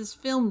 sunglasses,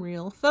 film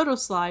reel, photo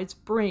slides,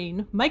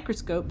 brain,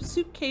 microscope,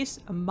 suitcase,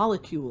 a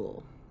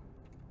molecule.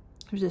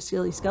 There's a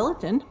silly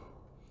skeleton.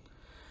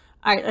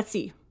 Alright, let's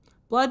see.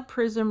 Blood,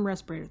 prism,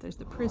 respirator. There's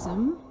the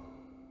prism.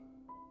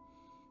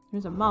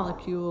 There's a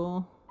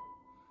molecule.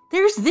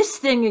 There's this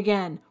thing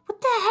again!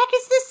 What the heck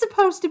is this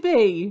supposed to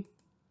be?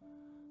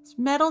 This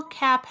metal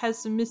cap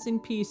has some missing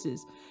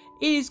pieces.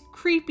 It is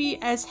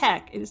creepy as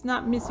heck. It is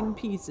not missing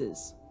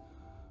pieces.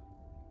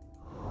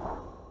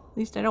 At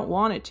least I don't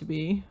want it to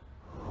be.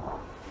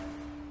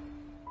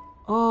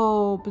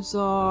 Oh,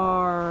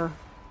 bizarre.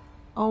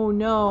 Oh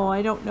no,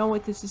 I don't know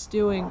what this is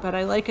doing, but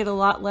I like it a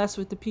lot less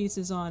with the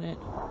pieces on it.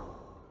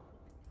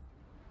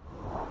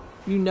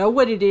 You know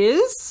what it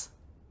is?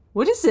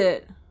 What is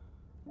it?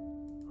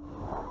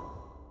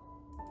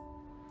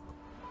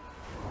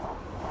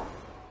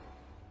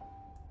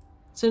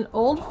 It's an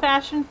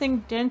old-fashioned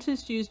thing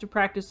dentists use to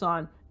practice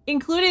on,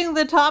 including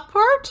the top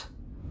part?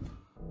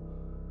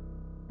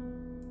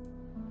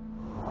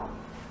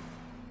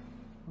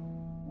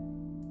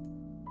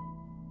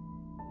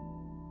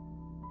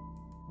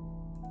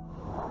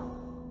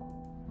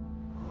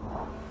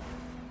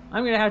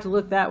 I'm gonna have to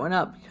look that one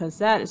up because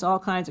that is all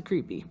kinds of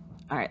creepy.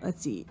 All right,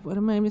 let's see. What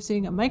am I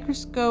missing? A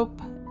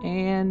microscope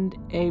and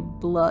a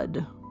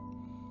blood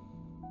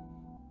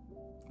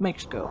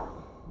microscope.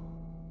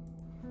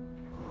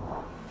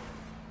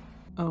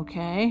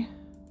 Okay.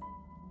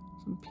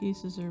 Some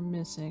pieces are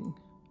missing.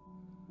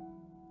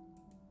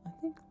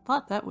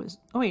 Thought that was...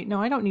 Oh wait,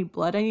 no, I don't need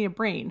blood. I need a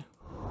brain.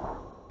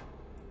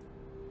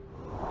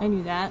 I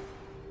knew that.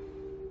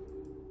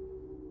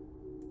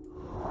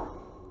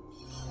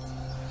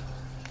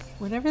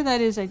 Whatever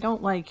that is, I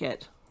don't like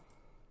it.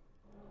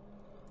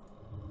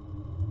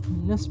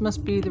 This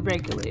must be the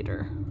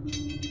regulator,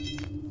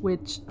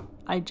 which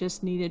I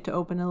just needed to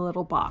open a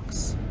little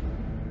box.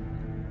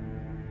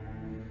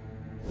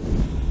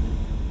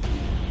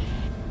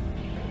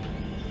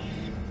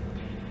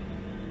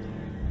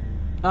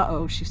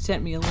 Uh-oh, she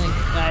sent me a link,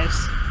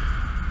 guys.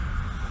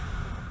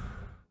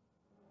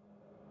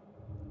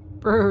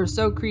 Brr,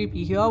 so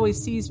creepy. He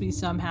always sees me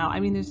somehow. I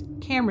mean, there's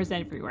cameras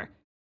everywhere.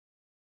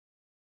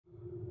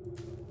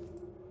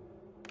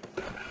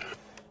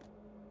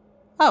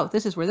 Oh,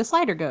 this is where the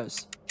slider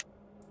goes.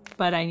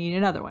 But I need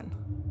another one.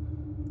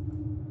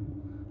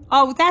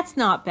 Oh, that's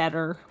not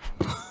better.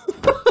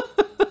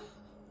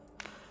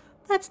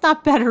 That's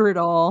not better at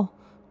all.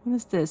 What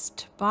is this?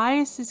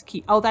 Tobias's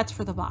key. Oh, that's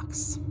for the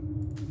box.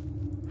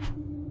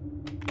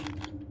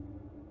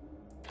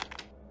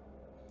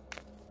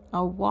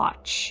 A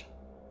watch.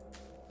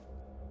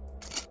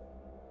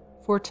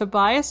 For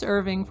Tobias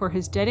Irving for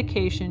his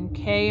dedication,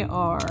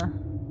 KR.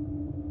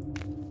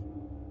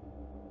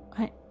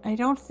 I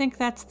don't think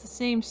that's the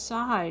same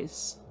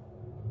size.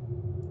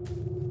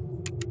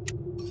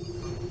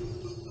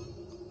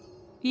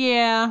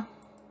 Yeah.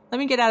 Let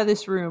me get out of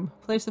this room.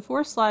 Place the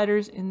 4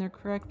 sliders in their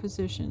correct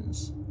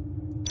positions.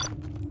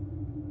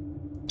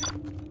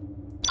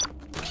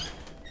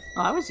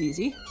 Oh, that was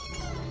easy.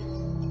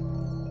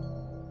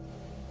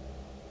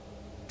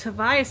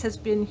 Tobias has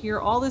been here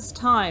all this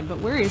time,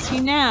 but where is he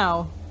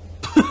now?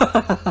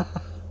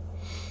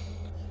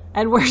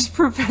 And where's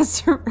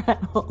Professor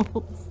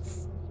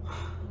Reynolds?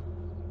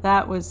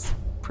 That was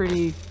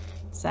pretty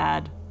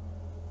sad.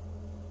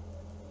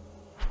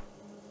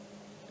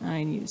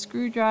 I need a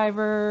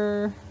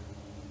screwdriver.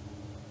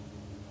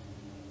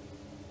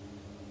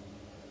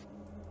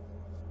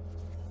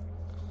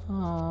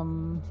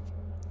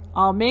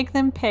 I'll make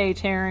them pay,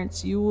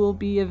 Terrence. You will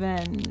be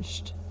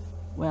avenged.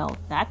 Well,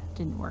 that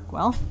didn't work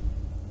well.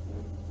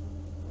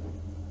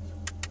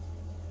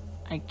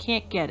 I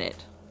can't get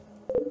it.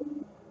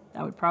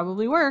 That would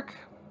probably work.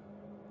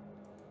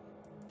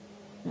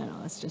 No,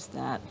 that's just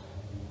that.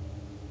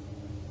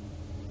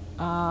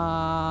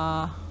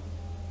 Why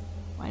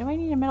do I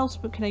need a metal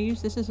spoon? Can I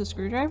use this as a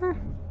screwdriver?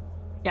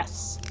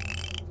 Yes.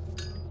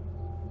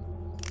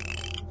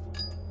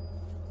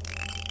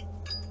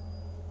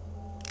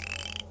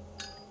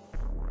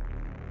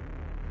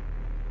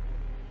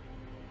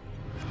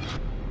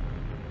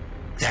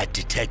 That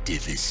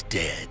detective is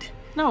dead.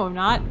 No, I'm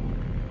not.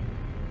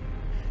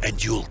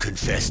 And you'll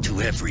confess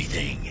to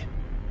everything.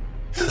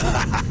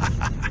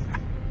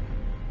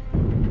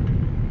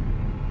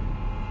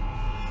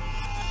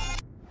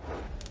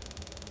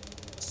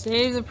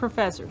 Save the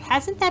professor.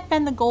 Hasn't that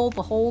been the goal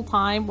the whole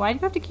time? Why do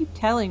you have to keep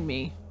telling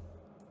me?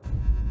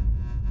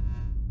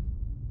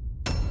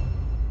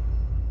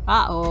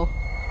 Uh-oh.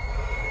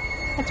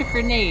 That's a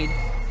grenade.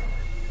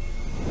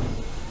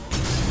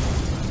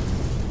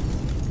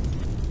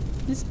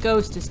 This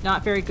ghost is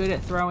not very good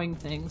at throwing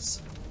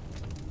things.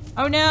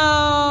 Oh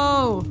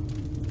no!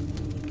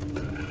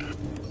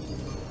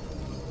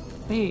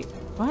 Wait,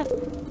 what?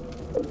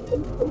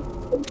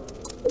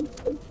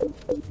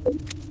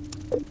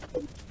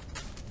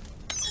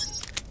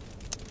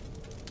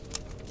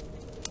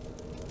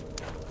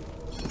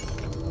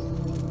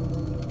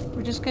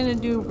 We're just gonna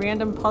do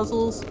random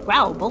puzzles.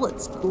 Wow,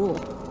 bullets, cool.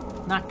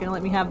 Not gonna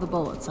let me have the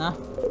bullets, huh?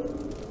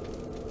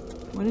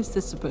 What is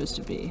this supposed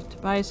to be?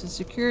 Tobias'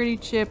 security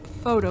chip,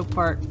 photo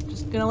part.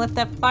 Just gonna let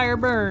that fire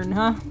burn,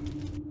 huh?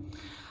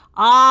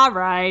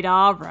 Alright,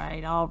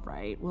 alright,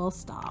 alright. We'll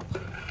stop.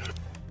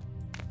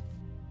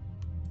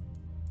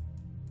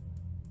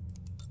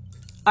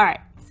 Alright,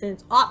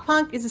 since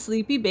Punk is a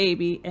sleepy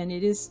baby and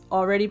it has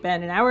already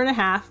been an hour and a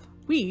half,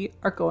 we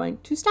are going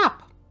to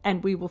stop.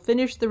 And we will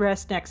finish the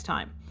rest next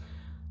time.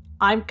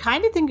 I'm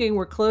kind of thinking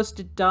we're close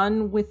to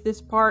done with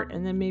this part,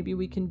 and then maybe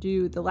we can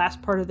do the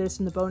last part of this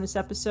in the bonus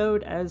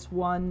episode as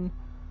one,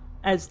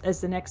 as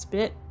the next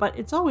bit. But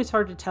it's always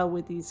hard to tell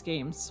with these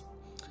games.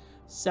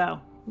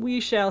 So, we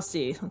shall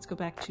see. Let's go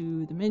back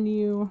to the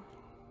menu.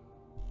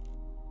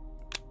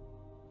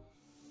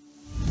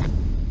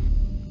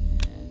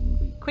 And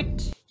we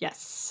quit.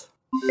 Yes.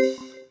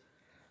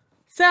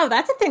 So,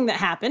 that's a thing that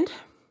happened.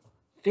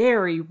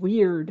 Very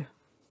weird.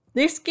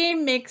 This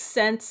game makes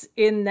sense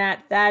in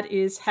that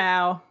is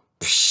how...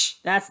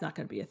 Psh, that's not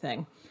going to be a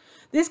thing.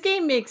 This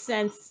game makes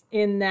sense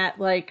in that,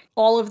 like,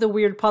 all of the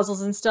weird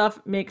puzzles and stuff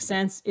make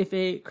sense if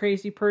a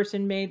crazy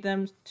person made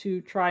them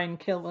to try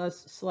and kill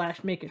us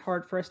 / make it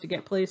hard for us to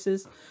get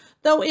places.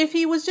 Though if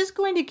he was just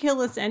going to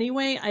kill us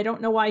anyway, I don't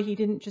know why he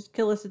didn't just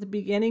kill us at the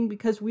beginning,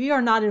 because we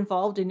are not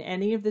involved in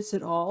any of this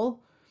at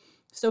all.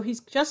 So he's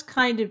just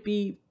kind of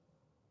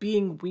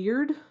being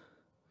weird.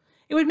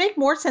 It would make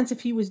more sense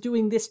if he was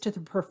doing this to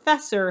the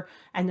professor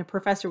and the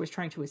professor was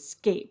trying to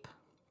escape.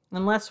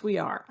 Unless we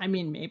are. I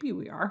mean, maybe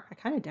we are. I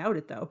kind of doubt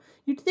it, though.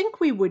 You'd think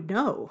we would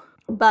know,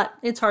 but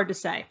it's hard to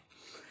say.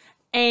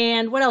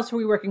 And what else are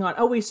we working on?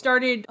 Oh, we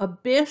started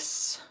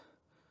Abyss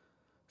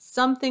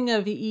something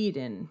of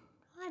Eden.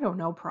 I don't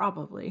know,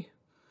 probably.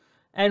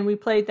 And we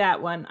played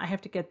that one. I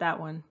have to get that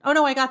one. Oh,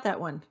 no, I got that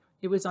one.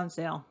 It was on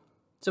sale.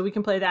 So we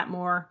can play that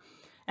more.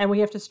 And we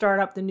have to start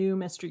up the new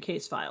Mystery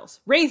Case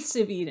Files. Wraiths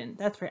of Eden.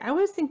 That's right. I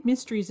always think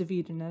Mysteries of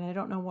Eden, and I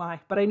don't know why.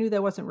 But I knew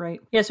that wasn't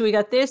right. Yeah, so we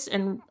got this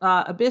and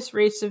Abyss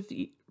Wraiths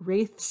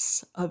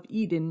of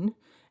Eden.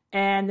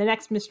 And the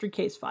next Mystery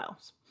Case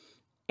Files.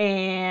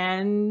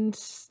 And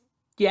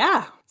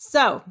yeah.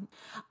 So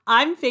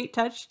I'm Fate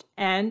Touched,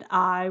 and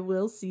I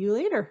will see you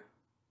later.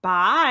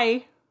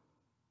 Bye.